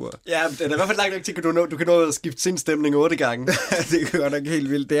elevatortur. Ja, det er i hvert fald langt nok til, at du kan nå at skifte sin stemning 8 gange. Det gør nok helt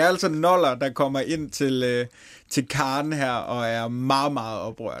vildt. Det er altså Noller, der kommer ind til Karen her og er meget, meget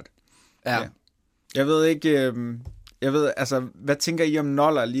oprørt. Ja. Jeg ved ikke... altså, hvad tænker I om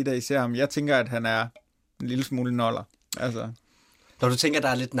Noller, lige da I ser ham? Jeg tænker, at han er en lille smule Noller. Altså. Når du tænker, der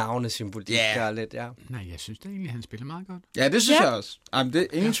er lidt navnesymbolik. Yeah. Der er lidt, ja. Nej, jeg synes da egentlig, han spiller meget godt. Ja, det synes jeg også. Jamen, det er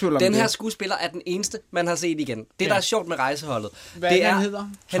ingen tvivl om Den her skuespiller er den eneste, man har set igen. Det, der er sjovt med rejseholdet. Hvad han hedder?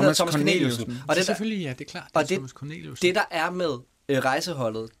 Han hedder Thomas Corneliussen. Og det selvfølgelig, ja, det er klart. Og det der er med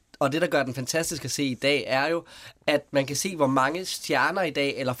rejseholdet, Og det, der gør den fantastisk at se i dag, er jo, at man kan se, hvor mange stjerner i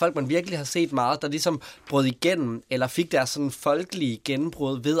dag, eller folk, man virkelig har set meget, der ligesom brød igennem, eller fik deres sådan folkelige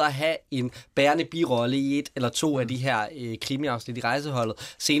gennembrud ved at have en bærende birolle i 1 eller 2 af de her krimiafsnit i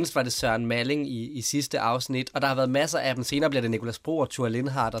Rejseholdet. Senest var det Søren Malling i sidste afsnit, og der har været masser af dem. Senere bliver det Nicolas Bro og Thure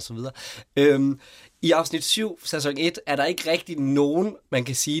Lindhardt og så videre. I afsnit 7, sæson 1, er der ikke rigtig nogen, man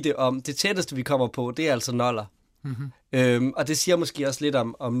kan sige det om. Det tætteste, vi kommer på, det er altså Noller. Mm-hmm. Og det siger måske også lidt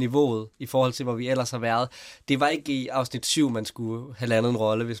om niveauet i forhold til, hvor vi ellers har været. Det var ikke i afsnit 7, man skulle have landet en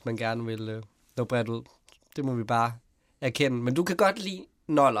rolle, hvis man gerne vil nå bredt ud. Det må vi bare erkende. Men du kan godt lide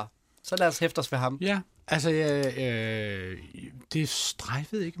Noller, så lad os hæfte os ved ham. Ja, altså det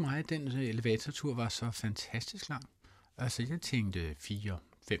strejfede ikke mig. Den elevatortur var så fantastisk lang. Altså jeg tænkte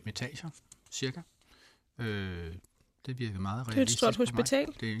 4-5 etager, cirka. Det virkede meget realistisk. Det er et stort hospital.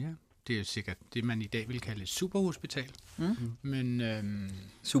 Det er sikkert det, man i dag vil kalde et superhospital. Mm. Men,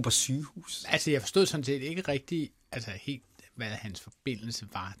 super sygehus. Altså, jeg forstod sådan set ikke rigtigt, altså helt, hvad hans forbindelse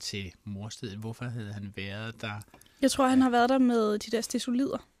var til morstedet. Hvorfor havde han været der? Jeg tror, han har været der med de der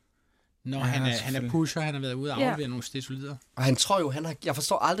stesolider. Når han er pusher, han har været ude og aflevere nogle stesolider. Og han tror jo, jeg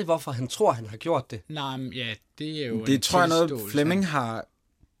forstår aldrig, hvorfor han tror, han har gjort det. Nej, men ja, det er jo det tror jeg noget, Flemming har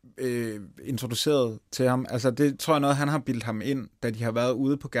introduceret til ham. Altså, det tror jeg noget, han har bildt ham ind, da de har været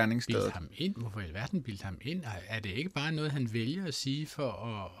ude på gerningsstedet. Bildt ham ind? Hvorfor i alverden bildt ham ind? Er det ikke bare noget, han vælger at sige for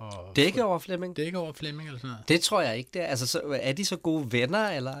at dække over Flemming? Dække over Flemming eller sådan noget? Det tror jeg ikke. Det er. Altså, er de så gode venner,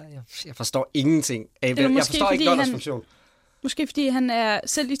 eller? Jeg forstår ingenting. Jeg måske, forstår ikke Nollers funktion. Måske fordi han er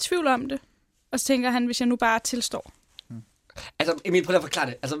selv i tvivl om det, og så tænker han, hvis jeg nu bare tilstår. Altså, Emil, prøv at forklare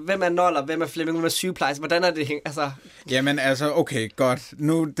det. Altså, hvem er Noller, hvem er Flemming, hvem er sygeplejerske? Hvordan er det hængt? Altså... Jamen, altså, okay, godt.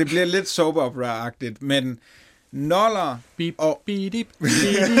 Nu, det bliver lidt soap opera-agtigt, men Noller og...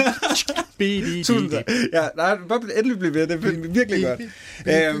 Tusind tak. Ja, nej, bare endelig blive ved. Det er virkelig godt.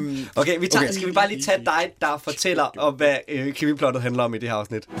 Okay, skal vi bare lige tage dig, der fortæller om, hvad krimiplottet handler om i det her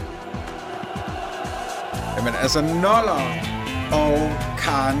afsnit? Jamen, altså, Noller og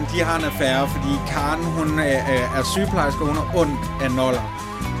Karen, de har en affære, fordi Karen, hun er sygeplejerske, og hun er ondt af Noller.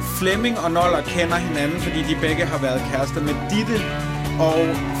 Flemming og Noller kender hinanden, fordi de begge har været kærester med Ditte. Og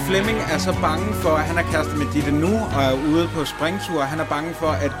Flemming er så bange for, at han er kærester med Ditte nu, og er ude på springtur. Han er bange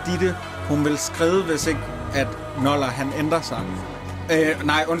for, at Ditte, hun vil skride, hvis ikke at Noller, han ændrer sig.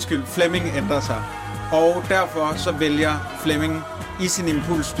 Flemming ændrer sig. Og derfor så vælger Flemming i sin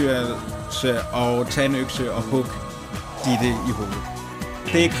impulsstyrelse at tage en økse og hugge Ditte i hovedet.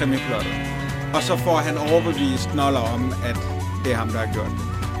 Det er krimiplottet. Og så får han overbevist Noller om, at det er ham, der har gjort det.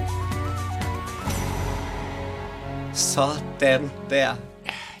 Sådan der.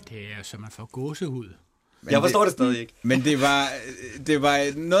 Ja, det er så man får gåsehud. Men jeg forstår det stadig ikke. Men det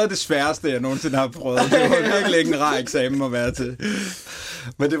var noget af det sværeste, jeg nogensinde har prøvet. Det var virkelig ikke en rar eksamen at være til.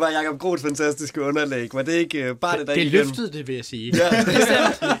 Men det var Jacob Groths fantastiske underlæg. Var det ikke bare det, der det løftede det, vil jeg sige. Ja.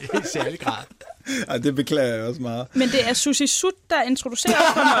 I særlig grad. Ja, det beklager jeg også meget. Men det er Susie Sut, der introducerer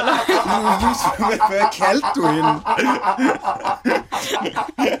os for Noller. Hvad kaldte du hende?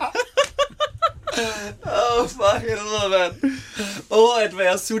 For helvede, mand. At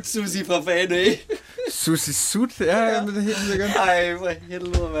være Susie fra Fanø. Susie Sut? Ja, men det er helt sikkert. Ej, for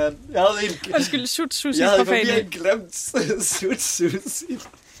helvede, mand. Jeg havde en... Undskyld, Susie fra Fanø. Jeg havde glemt Susie.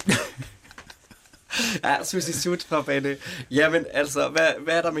 Ja, Susie Sut fra Fanø. Jamen, altså,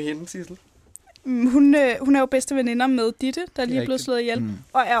 hvad er der med hende, Sissel? Hun er jo bedste veninder med Ditte, der lige er blevet slået ihjel,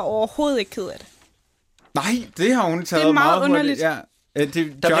 og er overhovedet ikke ked af det. Nej, det har hun taget meget underligt. Ja.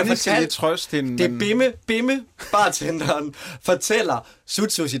 Johnny siger lidt trøst hende. Det er Bimme, bartenderen, fortæller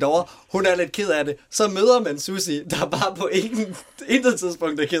Susie derovre, hun er lidt ked af det. Så møder man Susie, der bare på intet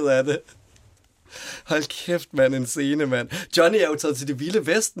tidspunkt er ked af det. Hold kæft, mand, en scene, mand. Johnny er jo taget til det vilde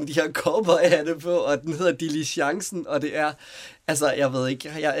vesten, de her cowboyhatte på, og den hedder Diligencen, og det er, altså, jeg ved ikke,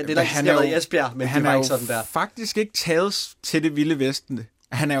 det er der ikke været i Esbjerg, men det var ikke sådan der. Han er jo faktisk ikke taget til det vilde vesten.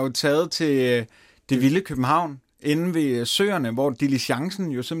 Han er jo taget til det vilde København, inde ved søerne, hvor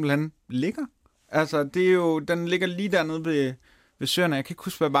Diligencen jo simpelthen ligger. Altså, det er jo, den ligger lige dernede ved søerne. Jeg kan ikke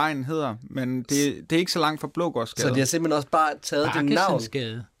huske, hvad vejen hedder, men det er ikke så langt fra Blågårdsgade. Så de har simpelthen også bare taget det navn.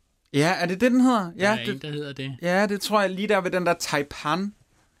 Ja, er det den hedder? Ja, der er en, der hedder det. Ja, det tror jeg lige der ved den der Taipan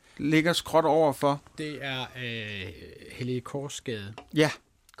ligger skråt overfor. Det er Hellige Korsgade. Ja,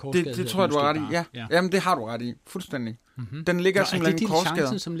 det tror jeg, du har ret i. Ja. Jamen, det har du ret i. Fuldstændig. Mm-hmm. Den ligger simpelthen i Korsgade. Er det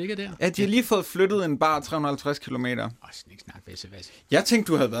Diligencen, som ligger der? Ja, de har lige fået flyttet en bar 350 kilometer. Sniksnak, væsse. Jeg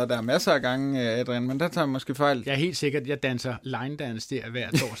tænkte, du havde været der masser af gange, Adrian, men der tager jeg måske fejl. Jeg er helt sikkert, jeg danser line dance der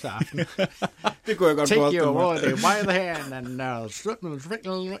hver torsdag aften. Det kunne jeg godt forestille mig. Take your right hand and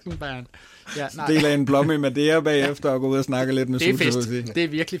band. Ja, deler en blomme i Madeira bagefter og gå ud og snakke lidt med Sutsusi. Det er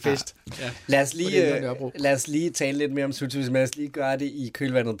virkelig fest. Ja. Lad os lige tale lidt mere om Sutsusi, men lad os lige gøre det i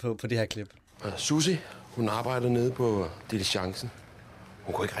kølvandet på det her klip. Susi, hun arbejder nede på Diligencen.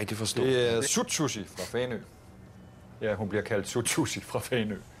 Hun kunne ikke rigtig forstå. Det er Sutsusi fra Fanø. Ja, hun bliver kaldt Sutsusi fra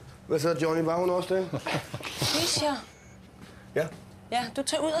Fanø. Hvad så, Johnny? Var hun også der? Fischer. Ja? Ja, du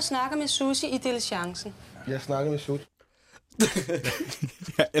tager ud og snakker med Susi i Diligencen. Jeg snakker med Sut.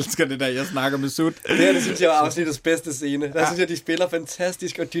 Jeg elsker det der, jeg snakker med Sut. Det synes jeg var afsnittets bedste scene. Der synes jeg, de spiller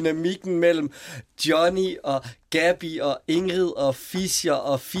fantastisk, og dynamikken mellem Johnny og Gabby og Ingrid og Fischer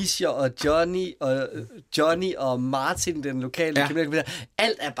og Johnny og Martin, den lokale kriminelle.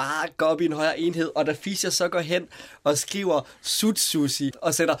 Alt er bare går op i en højere enhed, og da Fischer så går hen og skriver Sutsusi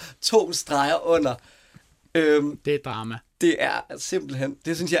og sætter 2 streger under. Det er drama. Det er simpelthen,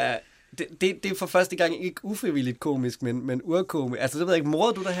 det synes jeg er, det er for første gang ikke ufrivilligt komisk, men urkomisk. Altså, det ved jeg ikke,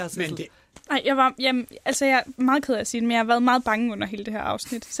 morede du der her? Nej, jeg er meget ked af at sige det, men jeg har været meget bange under hele det her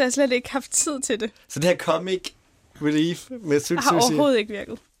afsnit, så jeg har slet ikke haft tid til det. Så det her comic relief med Sutsusi har overhovedet ikke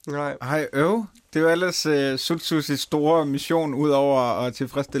virket. Nej. Hej, det er jo ellers Sutsusis store mission, udover at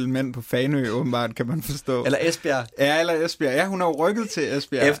tilfredsstille mænd på Fanø, åbenbart, kan man forstå. Eller Esbjerg. Ja, eller Esbjerg. Ja, hun er jo rykket til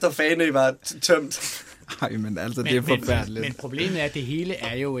Esbjerg. Efter Fanø var tømt. Ej, men altså, det er forfærdeligt. Men problemet er, at det hele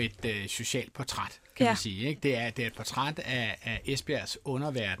er jo et socialt portræt, kan man sige. Ikke? Det er et portræt af Esbjergs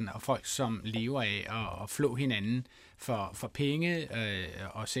underverden, og folk, som lever af at flå hinanden for penge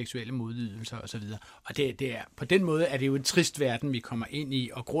og seksuelle modydelser osv. Og det er, på den måde er det jo en trist verden, vi kommer ind i,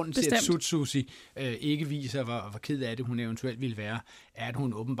 og grunden til, at Sutsusi ikke viser, hvor ked af det hun eventuelt ville være, er, at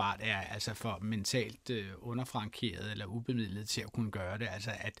hun åbenbart er altså for mentalt underfrankeret eller ubemidlet til at kunne gøre det. Altså,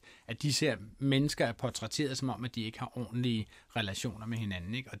 at disse her mennesker er portrætteret som om, at de ikke har ordentlige relationer med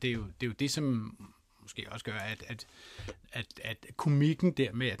hinanden. Ikke? Og det er jo det, som måske også gør, at komikken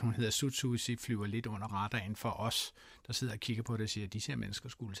der med, at hun hedder Sutsusi, flyver lidt under radaren for os, der sidder og kigger på det og siger, at disse her mennesker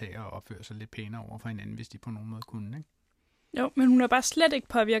skulle tage og opføre sig lidt pænere over for hinanden, hvis de på nogen måde kunne. Ikke? Jo, men hun er bare slet ikke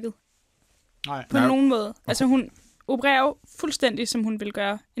påvirket. Nej. På nogen måde. Okay. Altså hun opererer jo fuldstændig, som hun vil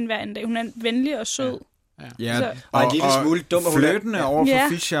gøre enhver anden dag. Hun er venlig og sød. Ja, og en lille smule dum. Flirtende over for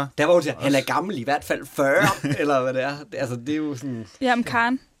Fischer. Der var hun siger, han er gammel, i hvert fald 40, eller hvad det er. Altså, det er jo sådan... Ja, men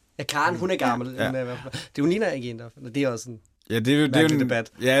Karen. Ja, Karen, hun er gammel. Ja. Hun ligner ikke en, der. Det er også sådan... Ja, det er en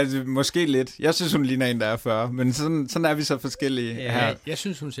debat. Ja, måske lidt. Jeg synes, hun ligner en, der er 40, men sådan er vi så forskellige her. Jeg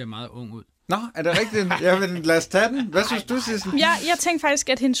synes, hun ser meget ung ud. Nå, er det rigtigt? Lad os tage den. Hvad synes du, Sissel? Ja, jeg tænkte faktisk,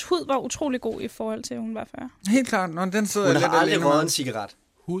 at hendes hud var utrolig god i forhold til, at hun var 40. Helt klart. Nå, den sidder hun lidt har aldrig røget en cigaret.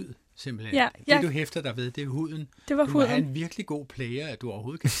 Hud, simpelthen. Ja, det, du hæfter dig ved, det er huden. Det var du huden. Du må have en virkelig god player, at du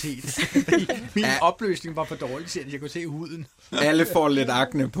overhovedet kan se det. Min opløsning var for dårlig til, at jeg kunne se huden. Alle får lidt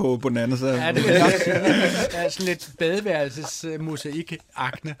akne på Bonanza. Ja, det er nok sådan lidt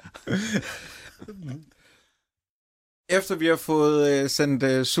badeværelsesmosaik-akne. Efter vi har fået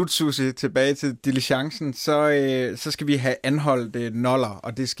sendt Sutsusi tilbage til Diligencen, så skal vi have anholdt noller,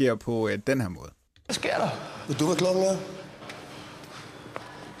 og det sker på den her måde. Hvad sker der? Ved du, hvad klokken er?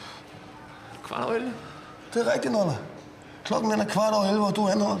 11:15. Det er rigtigt, noller. Klokken er 11:15, og du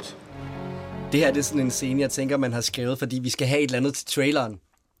er anholdt. Det her det er sådan en scene, jeg tænker, man har skrevet, fordi vi skal have et eller andet til traileren.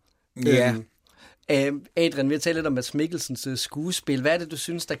 Ja. Adrian, vi har talt lidt om Mads Mikkelsens skuespil. Hvad er det, du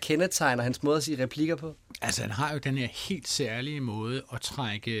synes, der kendetegner hans måde at sige replikker på? Altså, han har jo den her helt særlige måde at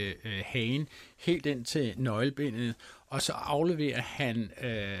trække hagen helt ind til nøglebenet, og så afleverer han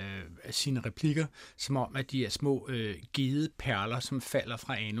sine replikker, som om, at de er små gedeperler, som falder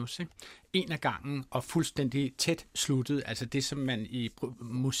fra anus. Ikke? En af gangen, og fuldstændig tæt sluttet, altså det, som man i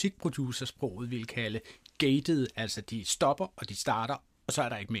musikproducersproget vil kalde gated, altså de stopper, og de starter, og så er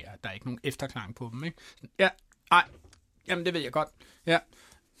der ikke mere. Der er ikke nogen efterklang på dem, ikke? Ja, nej, jamen det ved jeg godt. Ja,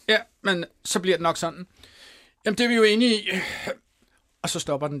 men så bliver det nok sådan. Jamen det er vi jo enige i. Og så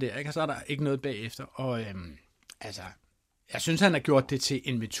stopper den der, ikke? Og så er der ikke noget bagefter. Og altså, jeg synes, han har gjort det til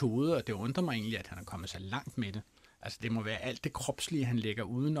en metode, og det undrer mig egentlig, at han er kommet så langt med det. Altså, det må være alt det kropslige, han lægger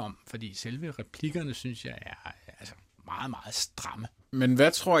udenom, fordi selve replikkerne, synes jeg, er altså meget, meget stramme. Men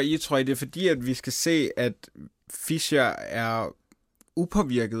hvad tror I? Tror I, det er fordi, at vi skal se, at Fischer er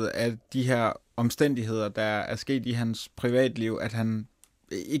upåvirket af de her omstændigheder, der er sket i hans privatliv, at han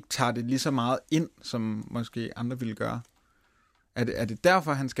ikke tager det lige så meget ind, som måske andre ville gøre? Er det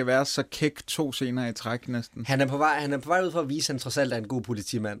derfor, han skal være så kæk 2 scener i træk næsten? Han er på vej ud for at vise, at han trods alt er en god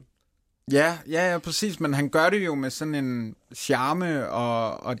politimand. Ja, præcis, men han gør det jo med sådan en charme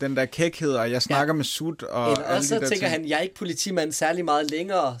og den der kækhed, og jeg snakker med Sut og eller også så tænker han, jeg er ikke politimand særlig meget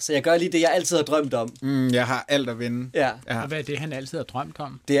længere, så jeg gør lige det, jeg altid har drømt om. Jeg har alt at vinde. Ja. Og hvad er det, han altid har drømt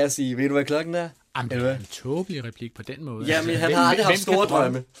om? Det er at sige, ved du hvad klokken er? Jamen, det er en tåbelig replik på den måde. Jamen, han har aldrig haft store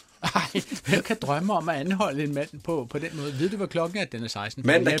drømme. Ej, hvem kan drømme om at anholde en mand på den måde? Ved du, hvad klokken er? Den er 16.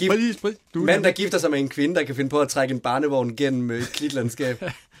 Mand, der gifter sig med en kvinde, der kan finde på at trække en barnevogn gennem et klitlandskab.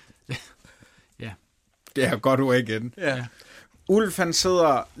 Ja. Det er godt ord igen. Ja. Ulf, han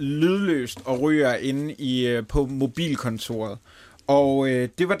sidder lydløst og ryger inde på mobilkontoret. Og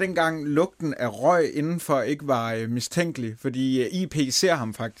det var dengang lugten af røg indenfor ikke var mistænkelig, fordi IP ser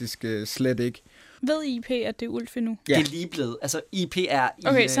ham faktisk slet ikke. Ved IP, at det er Ulf endnu? Ja. Det er lige blevet. Altså, IP er...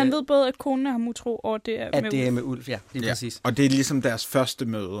 Okay, så han ved både, at konen er ham utro, og det er at med det Ulf. er med Ulf, ja. Lige præcis. Og det er ligesom deres første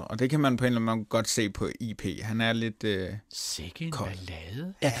møde, og det kan man på en eller anden måde godt se på IP. Han er lidt... Sikke en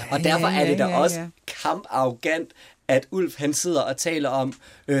ballade. Ja, og derfor er det da også kamparrogant, at Ulf han sidder og taler om,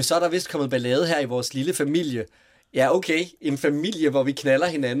 så er der vist kommet ballade her i vores lille familie. Ja, okay. En familie, hvor vi knaller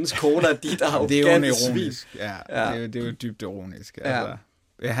hinandens koner, de der arrogante svin. Det er jo ironisk. Ja. Det er jo dybt ironisk. Altså.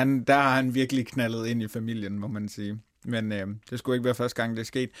 Ja, der har han virkelig knaldet ind i familien, må man sige. Men det skulle ikke være første gang, det er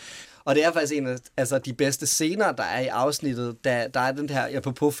sket. Og det er faktisk en af de bedste scener, der er i afsnittet. Der er den her,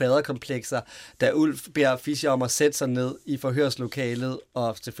 apropos faderkomplekser, da Ulf beder Fischer om at sætte sig ned i forhørslokalet,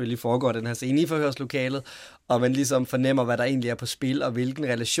 og selvfølgelig foregår den her scene i forhørslokalet, og man ligesom fornemmer, hvad der egentlig er på spil, og hvilken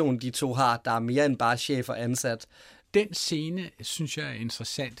relation de to har, der er mere end bare chef og ansat. Den scene, synes jeg er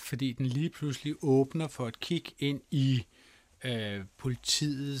interessant, fordi den lige pludselig åbner for et kig ind i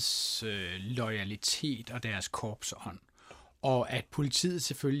politiets loyalitet og deres korpsånd. Og at politiet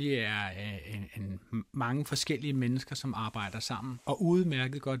selvfølgelig er mange forskellige mennesker, som arbejder sammen, og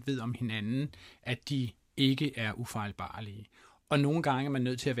udmærket godt ved om hinanden, at de ikke er ufejlbarlige. Og nogle gange er man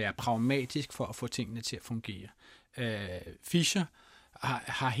nødt til at være pragmatisk for at få tingene til at fungere. Fischer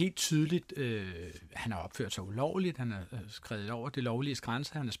har helt tydeligt, han har opført sig ulovligt, han har skredet over det lovlige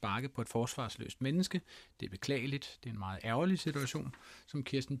grænser, han har sparket på et forsvarsløst menneske. Det er beklageligt, det er en meget ærgerlig situation, som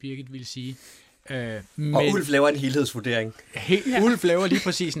Kirsten Birgit ville sige. Men og Ulf laver en helhedsvurdering. Ulf laver lige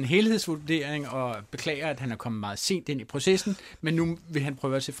præcis en helhedsvurdering og beklager, at han er kommet meget sent ind i processen, men nu vil han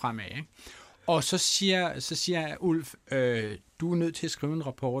prøve at se fremad. Ikke? Og så siger Ulf, du er nødt til at skrive en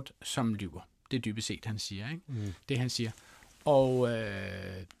rapport, som lyver. Det er dybest set, han siger. Ikke? Det han siger. Og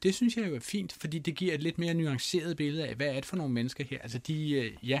det synes jeg jo er fint, fordi det giver et lidt mere nuanceret billede af, hvad er det for nogle mennesker her. Altså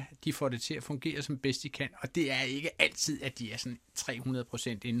de får det til at fungere som bedst de kan, og det er ikke altid, at de er sådan 300%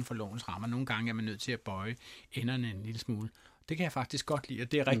 inden for lovens rammer. Nogle gange er man nødt til at bøje enderne en lille smule. Det kan jeg faktisk godt lide,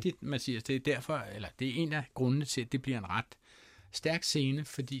 og det er rigtigt, Mathias. Det er derfor, eller det er en af grundene til, at det bliver en ret stærk scene,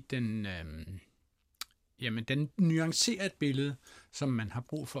 fordi den nuancerer et billede, som man har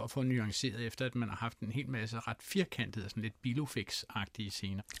brug for at få nuanceret, efter at man har haft en hel masse ret firkantede, sådan lidt Bilofix-agtige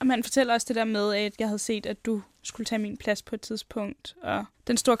scener. Og man fortæller også det der med, at jeg havde set, at du skulle tage min plads på et tidspunkt, og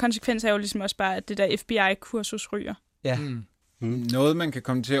den store konsekvens er jo ligesom også bare, at det der FBI-kursus ryger. Ja. Noget, man kan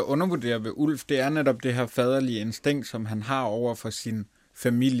komme til at undervurdere ved Ulf, det er netop det her faderlige instinkt, som han har over for sin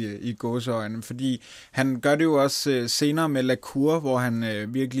familie i gåseøjne, fordi han gør det jo også senere med Lacour, hvor han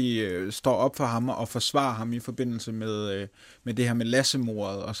virkelig står op for ham og forsvarer ham i forbindelse med det her med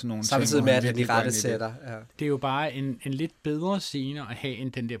lassemordet og sådan nogle ting. Samtidig med, at han i rette sætter. Ja. Det er jo bare en lidt bedre scene at have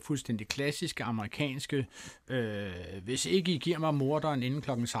end den der fuldstændig klassiske amerikanske, hvis ikke I giver mig morderen inden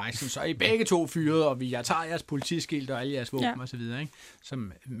klokken 16, så er I begge to fyret, og jeg tager jeres politiskilt og alle jeres våben og så videre, ikke?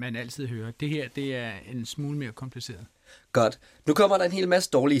 Som man altid hører. Det her, det er en smule mere kompliceret. Godt. Nu kommer der en hel masse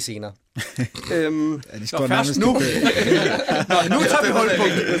dårlige scener. Så først nu. Nu tager vi hold på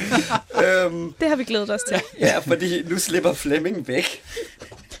det. Det har vi glædet os til. Ja, fordi nu slipper Flemming væk.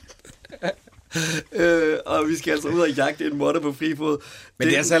 Og vi skal altså ud og jagte en morder på fri fod. Men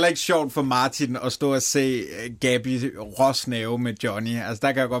det er altså heller ikke sjovt for Martin at stå og se Gabi råsnave med Johnny. Altså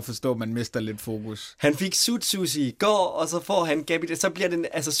der kan jeg godt forstå, at man mister lidt fokus. Han fik Sut Susi i går, og så får han Gabi. Så bliver den,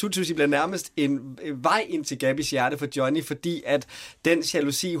 altså Sut Susi bliver nærmest en vej ind til Gabis hjerte for Johnny, fordi at den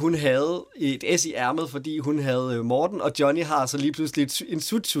jalousi, hun havde et S i ærmet, fordi hun havde Morten, og Johnny har så lige pludselig en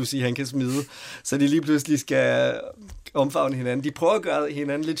Sut Susi, han kan smide. Så de lige pludselig skal omfavne hinanden. De prøver at gøre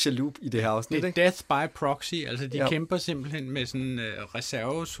hinanden lidt jaloux i det her afsnit. Det er death by proxy, altså de kæmper simpelthen med sådan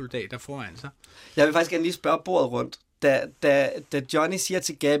reservesoldater foran sig. Jeg vil faktisk gerne lige spørge bordet rundt. Da Johnny siger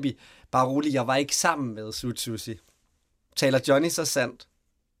til Gabi, bare rolig, jeg var ikke sammen med Sut Susi. Taler Johnny så sandt?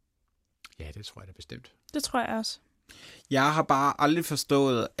 Ja, det tror jeg da bestemt. Det tror jeg også. Jeg har bare aldrig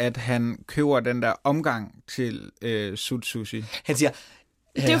forstået, at han køber den der omgang til Sut Susi. Han siger,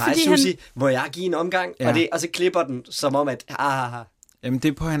 det er fordi Susi, må jeg give en omgang? Ja. Og så klipper den som om, at Jamen, det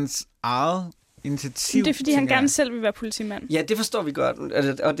er på hans eget initiativ. Men det er, fordi han gerne selv vil være politimand. Ja, det forstår vi godt,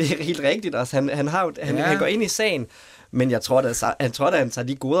 og det er helt rigtigt også. Han går ind i sagen, men jeg tror da, han tager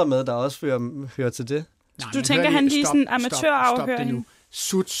de goder med, der også hører til det. Nej, du tænker, han lige sådan en amatørafhøring? Stop det nu.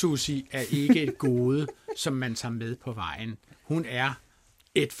 Sut-Susie er ikke et gode, som man tager med på vejen. Hun er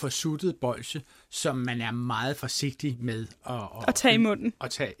et forsuttet bolsje, som man er meget forsigtig med at tage i munden.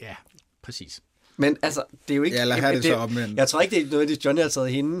 Ja, præcis. Men altså, det er jo ikke... Ja, eller her det så omvendt. Jeg tror ikke, det er noget, det Johnny har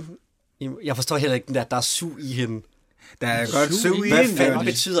taget hende. Jeg forstår heller ikke den der er sug i hende. Der er godt sug i Hvad hende. fanden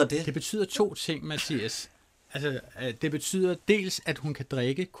betyder det? Det betyder 2 ting, Mathias. Altså, det betyder dels, at hun kan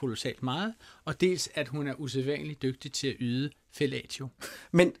drikke kolossalt meget, og dels, at hun er usædvanligt dygtig til at yde fellatio.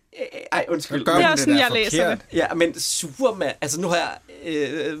 Men, undskyld. Det er også sådan, jeg læser det. Ja, men super, man. Altså, nu har jeg...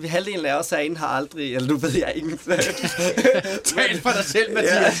 halvdelen af os herinde har aldrig... Eller nu ved jeg ikke... Tal for dig selv,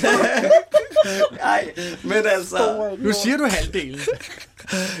 Mathias. Nej, men altså... Nu siger du halvdelen.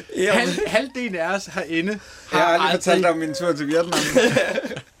 Halvdelen af os herinde har jeg har aldrig fortalt dig om min tur til Vietnam.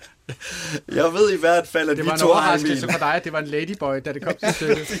 Jeg ved i hvert fald, at det var en overraskelse for dig, at det var en ladyboy, da det kom til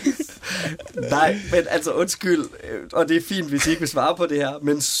stykket. Nej, men altså undskyld, og det er fint, hvis I ikke vil svare på det her,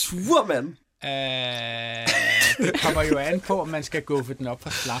 men sur mand? Det kommer jo an på, om man skal guffe den op for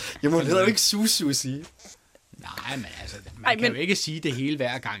slap. Jamen, hun hedder jo ikke Susi. Nej, men altså, man kan jo ikke sige det hele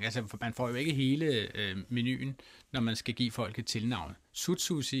hver gang. Altså, man får jo ikke hele menuen, når man skal give folk et tilnavn.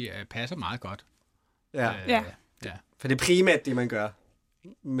 Sut-Susi passer meget godt. Ja. Ja. For det er primært det, man gør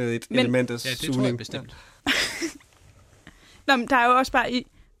med et element af sugning. Ja, det tror jeg bestemt. Nå, men der er jo også bare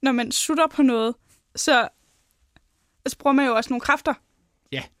når man sutter på noget, så bruger man jo også nogle kræfter.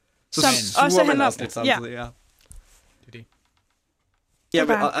 Ja. Så suger man også lidt samtidig, ja.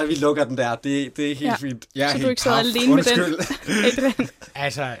 Ja, og vi lukker den der. Det er helt fint. Så du ikke sidder alene med den.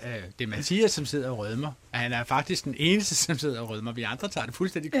 Altså, det er Mathias, som sidder og rødmer. Han er faktisk den eneste, som sidder og rødmer. Vi andre tager det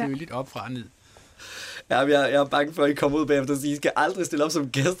fuldstændig køligt op fra og ned. Ja, jeg er bange for, at I kommer ud bagefter og siger, I skal aldrig stille op som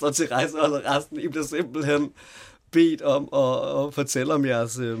gæster til rejseholdet resten. I bliver simpelthen bedt om at fortælle om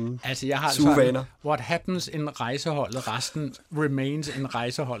jeres altså, jeg har sugevaner. What happens in rejseholdet resten remains in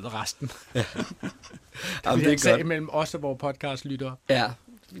rejseholdet resten. Ja. Jamen, det er godt. Mellem os og vores podcastlyttere. Ja,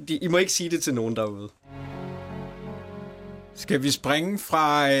 I må ikke sige det til nogen derude. Skal vi springe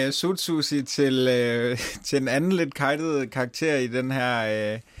fra Sut-Susi til en anden lidt kajtet karakter i den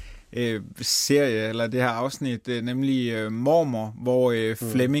her serie, eller det her afsnit, nemlig Mormor, hvor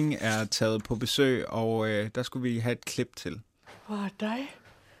Flemming er taget på besøg, og der skulle vi have et klip til. Var det dig,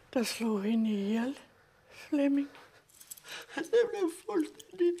 der slog hende ihjel, Flemming? Det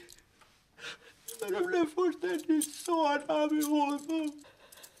blev fuldstændig sort op i hovedet på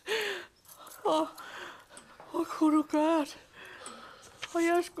ham. Hvor kunne du gøre det? Og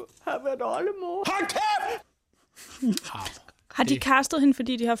jeg skulle have været oldemor. Hold kæft! Har de castet hende,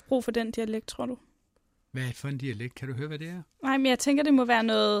 fordi de har haft brug for den dialekt, tror du? Hvad er det for en dialekt? Kan du høre, hvad det er? Nej, men jeg tænker, det må være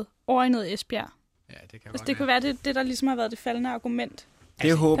noget over i noget Esbjerg. Ja, det kan altså, det kunne være det, der ligesom har været det faldende argument.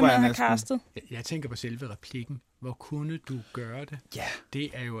 Det håber jeg næsten. Jeg tænker på selve replikken. Hvor kunne du gøre det? Ja. Det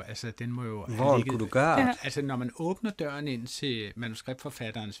er jo, altså, den må jo... Hvor kunne du gøre det? Ja. Altså, når man åbner døren ind til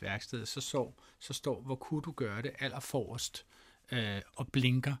manuskriptforfatterens værksted, så står, hvor kunne du gøre det allerforrest, og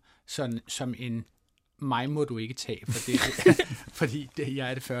blinker sådan, som en... Mig må du ikke tage, fordi jeg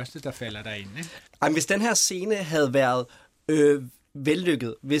er det første, der falder derind. Ikke? Ej, hvis den her scene havde været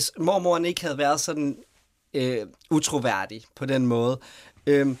vellykket, hvis mormoren ikke havde været sådan utroværdig på den måde,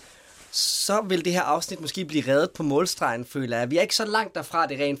 så vil det her afsnit måske blive reddet på målstregen, føler jeg. Vi er ikke så langt derfra,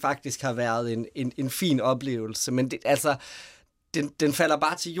 det rent faktisk har været en fin oplevelse, men den falder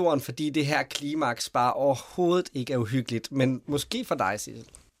bare til jorden, fordi det her klimaks bare overhovedet ikke er uhyggeligt, men måske for dig, Sissel.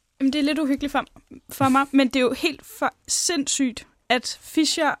 Jamen, det er lidt uhyggeligt for mig, men det er jo helt for sindssygt, at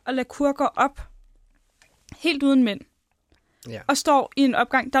Fischer og Lacour går op helt uden mænd og står i en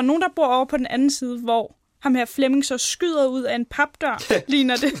opgang. Der er nogen, der bor over på den anden side, hvor ham her Flemming så skyder ud af en papdør,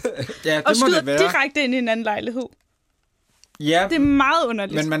 ligner det, ja, det og skyder det være. Direkte ind i en anden lejlighed. Ja, det er meget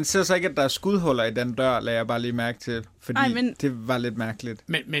underligt. Men man ser så ikke, at der er skudhuller i den dør, lader jeg bare lige mærke til, fordi det var lidt mærkeligt.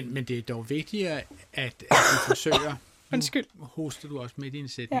 Men det er dog vigtigere, at du forsøger... Undskyld. Hoster du også midt i en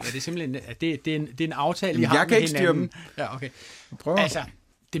sætning? Ja. Er det simpelthen det er en aftale, I har jeg kan med ikke hinanden? Ja, okay. Altså,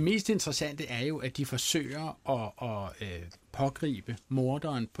 det mest interessante er jo, at de forsøger at pågribe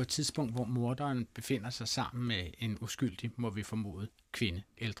morderen på et tidspunkt, hvor morderen befinder sig sammen med en uskyldig, må vi formode,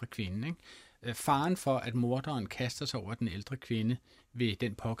 ældre kvinde. Ikke? Faren for, at morderen kaster sig over den ældre kvinde ved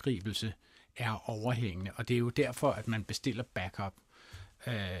den pågribelse, er overhængende, og det er jo derfor, at man bestiller backup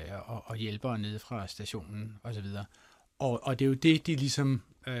og hjælper nede fra stationen osv. Og det er jo det, de ligesom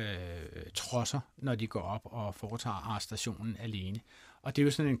trodser, når de går op og foretager arrestationen alene. Og det er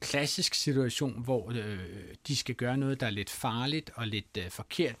jo sådan en klassisk situation, hvor de skal gøre noget, der er lidt farligt og lidt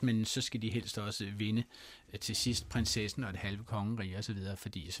forkert, men så skal de helst også vinde til sidst prinsessen og et halve kongerige osv.,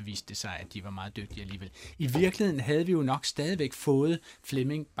 fordi så viste det sig, at de var meget dygtige alligevel. I virkeligheden havde vi jo nok stadigvæk fået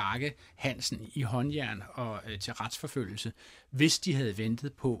Flemming Bagge Hansen i håndjern og til retsforfølgelse, hvis de havde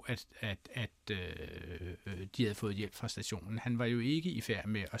ventet på, at de havde fået hjælp fra stationen. Han var jo ikke i færd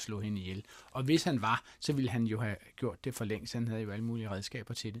med at slå hende ihjel. Og hvis han var, så ville han jo have gjort det for længst. Han havde jo alle mulige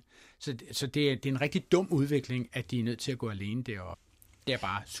redskaber til det. Så det er en rigtig dum udvikling, at de er nødt til at gå alene deroppe. Det er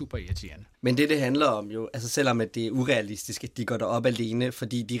bare super irriterende. Men det handler om jo, altså selvom at det er urealistisk, at de går derop alene,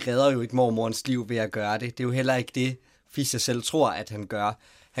 fordi de redder jo ikke mormorens liv ved at gøre det. Det er jo heller ikke det, Fischer selv tror, at han gør.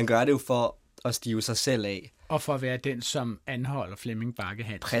 Han gør det jo for at stive sig selv af. Og for at være den, som anholder Flemming Bagge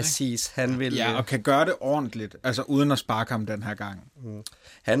Hansen. Præcis, han vil... Ja, og kan gøre det ordentligt, altså uden at sparke ham den her gang.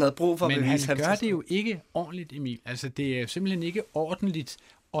 Han havde brug for at bevise... Men han gør det jo ikke ordentligt, Emil. Altså, det er simpelthen ikke ordentligt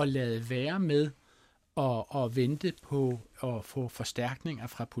at lade være med og vente på at få forstærkninger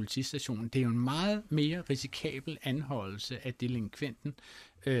fra politistationen. Det er jo en meget mere risikabel anholdelse af delinkventen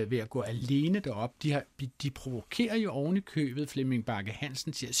ved at gå alene derop. De provokerer jo oven i købet Flemming Bagge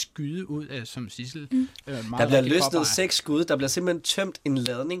Hansen til at skyde ud af, som Sissel der bliver løsnet 6 skud. Der bliver simpelthen tømt en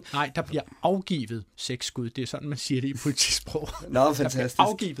ladning. Nej, der bliver afgivet 6 skud. Det er sådan, man siger det i politisprog. Nå, fantastisk.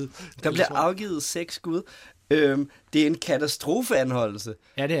 Der bliver afgivet 6 skud. Det er en katastrofeanholdelse.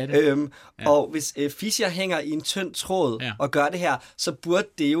 Ja, det er det. Og hvis Fischer hænger i en tynd tråd og gør det her, så burde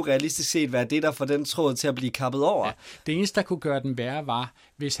det jo realistisk set være det, der får den tråd til at blive kappet over. Ja. Det eneste, der kunne gøre den værre, var,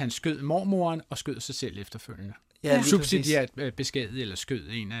 hvis han skød mormoren og skød sig selv efterfølgende. Ja, subsidiært beskadiget eller skød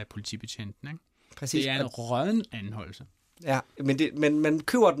en af politibetjenten. Ikke? Præcis. Det er en rådden anholdelse. Ja, men man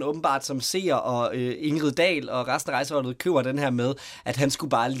køber den åbenbart som seer, og Ingrid Dahl og resten af rejseholdet køber den her med, at han skulle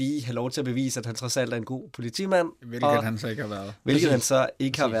bare lige have lov til at bevise, at han trods alt er en god politimand. Hvilket han så ikke har været. Hvilket han så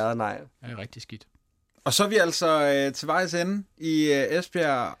ikke har været, nej. Det er rigtig skidt. Og så er vi altså til vejs ende i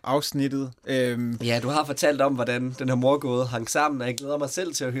Esbjerg-afsnittet. Ja, du har fortalt om, hvordan den her morgåde hang sammen, og jeg glæder mig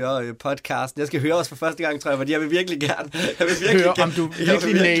selv til at høre podcasten. Jeg skal høre os for første gang, tror jeg, fordi jeg vil virkelig gerne høre, om du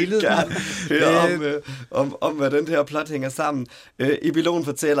virkelig nailede den. Høre om, hvad den her plot hænger sammen. Epilogen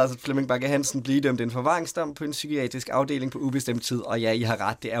fortæller os, at Flemming Bagge Hansen bliver dømt en forvaringsdom på en psykiatrisk afdeling på ubestemt tid, og ja, I har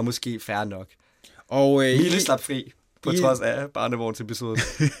ret, det er måske fair nok. Og Mille slap fri, på trods af barnevognsepisoden.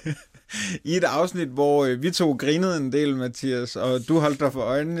 I et afsnit, hvor vi to grinede en del, Mathias, og du holdt dig for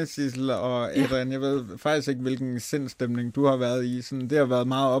øjnene, Sissel, og Adrian, jeg ved faktisk ikke, hvilken sindstemning du har været i. Sådan, det har været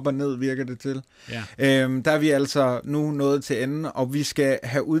meget op og ned, virker det til. Ja. Der er vi altså nu nået til enden, og vi skal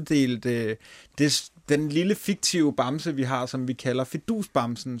have uddelt den lille fiktive bamse, vi har, som vi kalder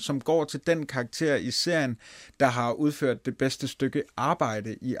fidusbamsen, som går til den karakter i serien, der har udført det bedste stykke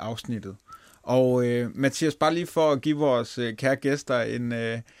arbejde i afsnittet. Og Mathias, bare lige for at give vores kære gæster en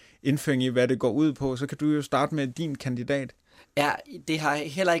indføring i, hvad det går ud på, så kan du jo starte med din kandidat. Ja, det har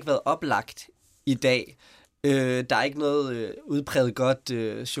heller ikke været oplagt i dag. Der er ikke noget udpræget godt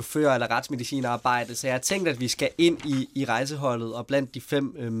chauffør- eller retsmedicinarbejde, så jeg har tænkt, at vi skal ind i rejseholdet og blandt de 5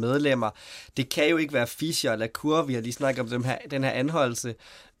 medlemmer. Det kan jo ikke være Fischer eller Lacour, vi har lige snakket om den her anholdelse.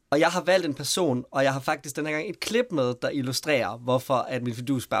 Og jeg har valgt en person, og jeg har faktisk den her gang et klip med, der illustrerer, hvorfor at min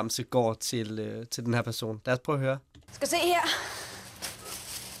fidusbamse går til den her person. Lad os prøve at høre. Skal se her.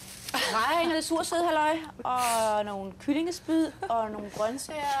 Rejer noget sursød halløj, og nogle kyllingespyd, og nogle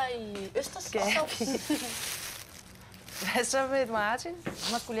grøntsager i østerssovs. Hvad så med Martin? Han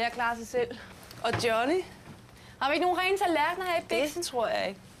må skulle lære at klare sig selv. Og Johnny? Har vi ikke nogen rene tallerkener her i biksen? Det tror jeg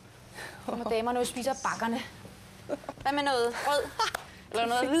ikke. Så må damerne jo spise bakkerne. Hvad med noget rød? Eller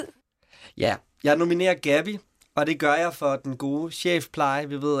noget hvid? Ja, jeg nominerer Gabby, og det gør jeg for den gode chefpleje.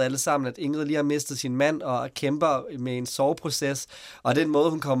 Vi ved alle sammen, at Ingrid lige har mistet sin mand og kæmper med en soveproces. Og den måde,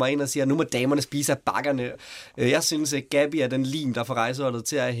 hun kommer ind og siger, nu må damerne spise af bakkerne. Jeg synes, at Gabby er den lim, der får rejseholdet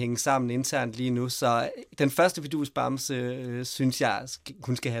til at hænge sammen internt lige nu. Så den første fidusbamse, synes jeg,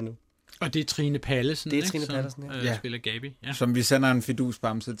 hun skal have nu. Og det er Trine Pallesen, det er Trine Pallesen, ja. Spiller Gaby. Ja. Som vi sender en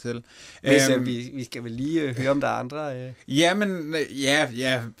fidusbamse til. Vi skal vel lige høre, om der er andre... Ja, men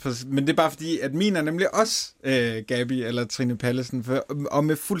det er bare fordi, at min er nemlig også Gaby eller Trine Pallesen, og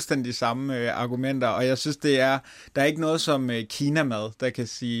med fuldstændig samme argumenter, og jeg synes, der er ikke noget som Kina-mad, der kan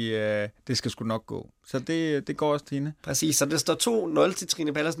sige, det skal sgu nok gå. Så det går også, Trine. Præcis, så det står 2-0 til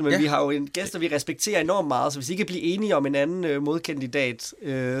Trine Pallesen, men vi har jo en gæst, vi respekterer enormt meget, så hvis I kan blive enige om en anden modkandidat,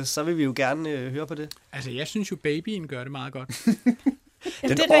 så vil vi jo gerne høre på det. Altså, jeg synes jo, babyen gør det meget godt.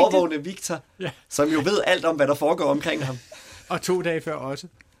 Den overvågne Victor, som jo ved alt om, hvad der foregår omkring ham. Og 2 dage før også.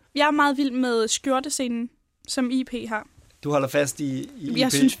 Jeg er meget vild med skjortescenen, som IP har. Du holder fast i IP.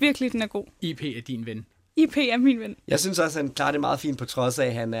 Jeg synes virkelig, den er god. IP er din ven. IP er min ven. Jeg synes også, at han klarer det meget fint, på trods af,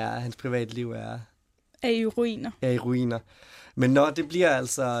 at hans privatliv er i ruiner. Er i ruiner. Men når det bliver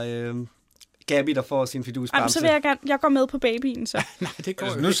altså Gabi, der får sin fidusbamse. Så vil jeg går med på babyen, så. Nej, det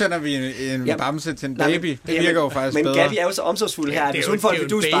går nu sender vi en bamse til en baby. Det virker jo faktisk bedre. Men Gabi er jo så omsorgsfuld her. Det er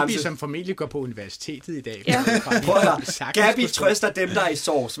jo en baby, som formentlig går på universitetet i dag. Ja. Gabi trøster dem, der er i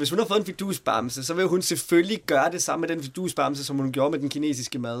sorg. Så hvis hun har fået en fidusbamse, så vil hun selvfølgelig gøre det samme med den fidusbamse, som hun gjorde med den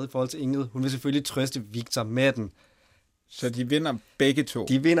kinesiske mad i forhold til Ingrid. Hun vil selvfølgelig trøste Victor med den. Så de vinder begge to?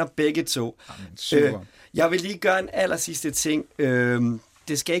 De vinder begge to. Jamen, super. Jeg vil lige gøre en allersidste ting.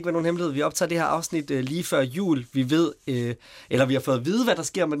 Det skal ikke være nogen hemmelighed. Vi optager det her afsnit lige før jul. Vi ved, eller vi har fået at vide, hvad der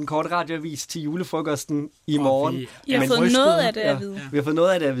sker med den korte radioavis til julefrokosten i morgen. Vi har fået noget af det at vide. Vi har fået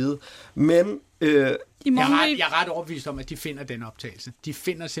noget af det at vide. Men jeg er ret overbevist om, at de finder den optagelse. De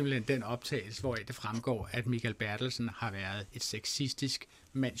finder simpelthen den optagelse, hvor det fremgår, at Michael Bertelsen har været et sexistisk,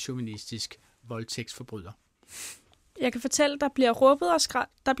 mandsjuvenistisk voldtægtsforbryder. Jeg kan fortælle, der bliver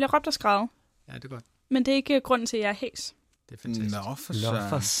råbt og skrevet. Ja, det er godt. Men det er ikke grunden til, at jeg er hæs. Det er fantastisk. Nå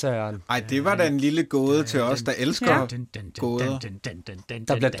for søren. Ej, det var da en lille gåde til os, der elsker gåder.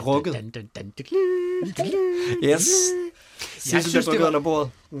 Der bliver drukket. Yes. Jeg synes, det var under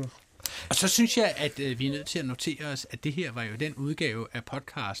bordet. Og så synes jeg, at vi er nødt til at notere os, at det her var jo den udgave af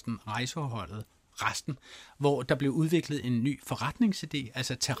podcasten Rejseholdet resten, hvor der blev udviklet en ny forretningsidé,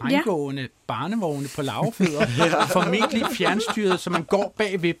 altså terrængående barnevogne på lavfødder, formentlig fjernstyret, så man går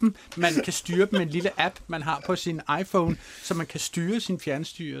bag ved dem. Man kan styre dem med en lille app, man har på sin iPhone, så man kan styre sin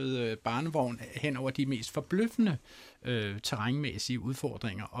fjernstyrede barnevogn hen over de mest forbløffende terrænmæssige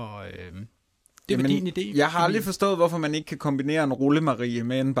udfordringer. Og det var din idé. Jeg har aldrig forstået, hvorfor man ikke kan kombinere en rullemarie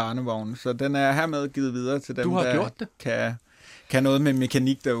med en barnevogn, så den er hermed givet videre til dem, der kan noget med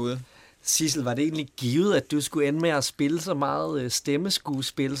mekanik derude. Sissel, var det egentlig givet, at du skulle ende med at spille så meget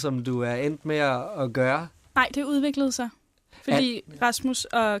stemmeskuespil, som du er endt med at gøre? Nej, det udviklede sig. Fordi Rasmus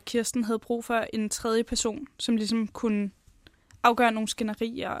og Kirsten havde brug for en tredje person, som ligesom kunne afgøre nogle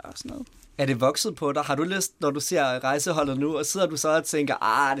skænderier og sådan noget. Er det vokset på dig? Har du lyst, når du ser Rejseholdet nu, og sidder du så og tænker,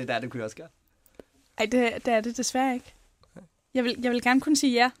 det kunne jeg også gøre? Ej, det er det desværre ikke. Jeg vil gerne kunne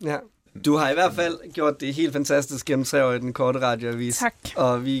sige ja. Ja. Du har i hvert fald gjort det helt fantastisk gennem 3 år i den korte radioavis. Tak.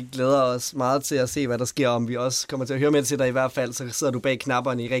 Og vi glæder os meget til at se, hvad der sker, om vi også kommer til at høre med til dig i hvert fald. Så sidder du bag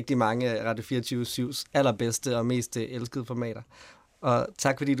knapperne i rigtig mange af Radio 24/7's allerbedste og mest elskede formater. Og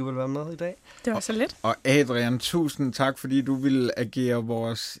tak, fordi du ville være med i dag. Det var så lidt. Og Adrian, tusind tak, fordi du ville agere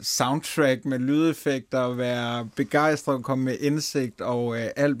vores soundtrack med lydeffekter, være begejstret, komme med indsigt og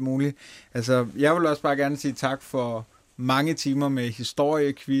alt muligt. Altså, jeg vil også bare gerne sige tak for mange timer med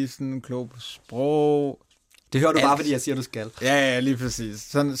historiequizzen, klog på sprog. Det hører du bare, fordi jeg siger, du skal. Ja, lige præcis.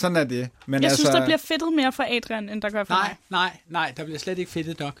 Sådan er det. Men jeg synes, der bliver fedtet mere for Adrian, end der gør for mig. Nej, der bliver slet ikke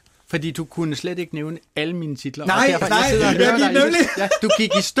fedtet nok. Fordi du kunne slet ikke nævne alle mine titler. Du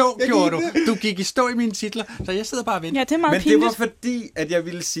gik i stå, gjorde du. Du gik i stå i mine titler, så jeg sidder bare og venter. Ja, det er meget Men pinligt. det var fordi, at jeg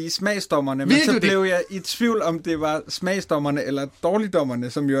ville sige smagsdommerne, men så blev jeg i tvivl, om det var smagsdommerne eller dårligdommerne,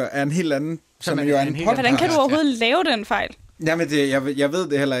 som jo er en helt anden, som jo er en podcast. Hvordan kan du overhovedet lave den fejl? Jamen, jeg ved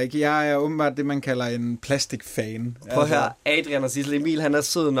det heller ikke. Jeg er åbenbart det, man kalder en plastikfan. Prøv at høre, Adrian og Sissel. Emil, han er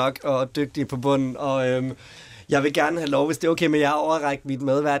sød nok og dygtig på bunden, og jeg vil gerne have lov, hvis det er okay med jer, overrække mit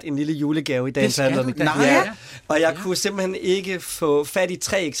medvært en lille julegave i dagens handler. Nej. Og jeg kunne simpelthen ikke få fat i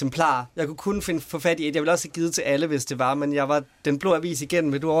 3 eksemplarer. Jeg kunne kun få fat i 1. Jeg ville også have givet til alle, hvis det var, men jeg var den blå avis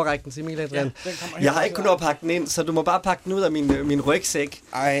igen. Vil du overrække den til Emil, Adrian? Ja, jeg har ikke kunnet pakke den ind, så du må bare pakke den ud af min rygsæk.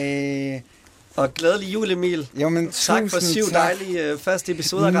 Ej. Og glædelig jul, Emil. Jo, men tak for 7 dejlige første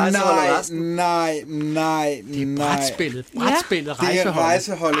episoder af Rejseholdet resten. Nej. Det er brætspillet. Brætspillet, Rejseholdet. Det er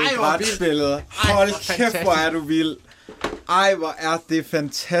Rejseholdet, brætspillet. Hold kæft, hvor er du vild. Ej, hvor er det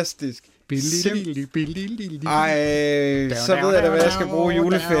fantastisk. Ej, så ved jeg da, hvad jeg skal bruge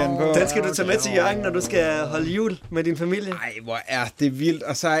juleferien på. Den skal du tage med til Jørgen, når du skal holde jul med din familie. Ej, hvor er det vildt.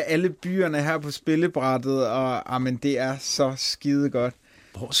 Og så er alle byerne her på spillebrættet, og men det er så skide godt.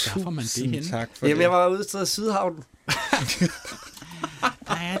 Hvor skaffer man det henne? Tak for Jamen, jeg var ude til Sydhavnen.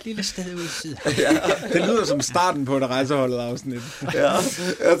 Der er et lille sted ude i Sydhavnen. Ja, det lyder som starten på et Rejseholdet afsnit. Ja,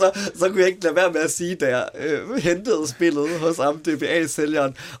 så kunne jeg ikke lade være med at sige, da jeg hentede spillet hos ham,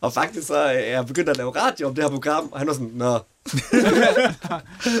 DBA-sælgeren, og faktisk så er jeg begyndt at lave radio om det her program, og han var sådan, nå.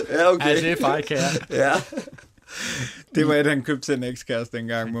 Ja, okay. Altså, det er fejkære. Ja. Det var han købte til en ekskæreste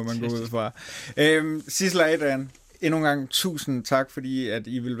dengang, må man gå ud fra. Sissel og Adrian, endnu en gang tusind tak, fordi at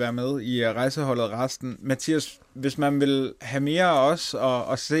I vil være med i Rejseholdet resten. Mathias, hvis man vil have mere af os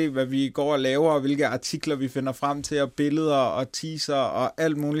og se, hvad vi går og laver, og hvilke artikler vi finder frem til, og billeder og teaser og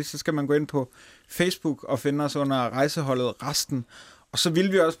alt muligt, så skal man gå ind på Facebook og finde os under Rejseholdet Resten. Og så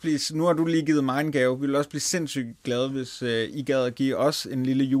vil vi også blive, nu har du lige givet mig en gave, vi vil også blive sindssygt glade, hvis I gad at give os en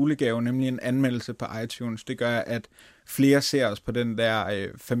lille julegave, nemlig en anmeldelse på iTunes. Det gør, at flere ser os på den der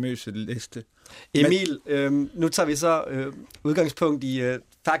famøse liste. Emil, nu tager vi så udgangspunkt i,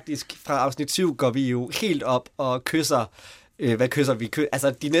 faktisk fra afsnit 7 går vi jo helt op og kysser. Hvad kysser vi?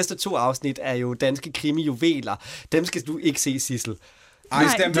 Altså, de næste 2 afsnit er jo danske krimi-juveler. Dem skal du ikke se, Sissel.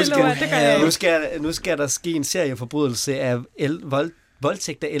 Nu skal der ske en serieforbrydelse af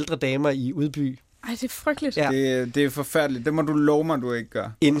voldtægt af ældre damer i Udby. Ej, det er frygteligt. Ja. Det er forfærdeligt. Det må du love mig, du ikke gør.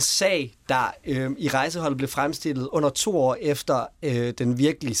 En sag, der i Rejseholdet blev fremstillet under 2 år efter den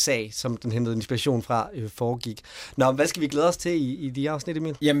virkelige sag, som den hentede inspiration fra, foregik. Nå, hvad skal vi glæde os til i de afsnit,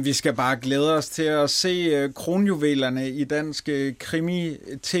 Emil? Jamen, vi skal bare glæde os til at se kronjuvelerne i dansk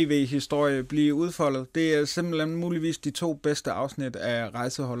krimi-tv-historie blive udfoldet. Det er simpelthen muligvis de 2 bedste afsnit af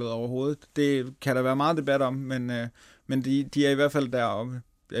Rejseholdet overhovedet. Det kan der være meget debat om, men de er i hvert fald deroppe.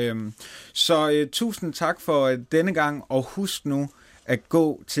 Så tusind tak for denne gang, og husk nu at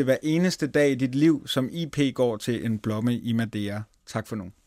gå til hver eneste dag i dit liv, som IP går til en blomme i Madeira. Tak for nu.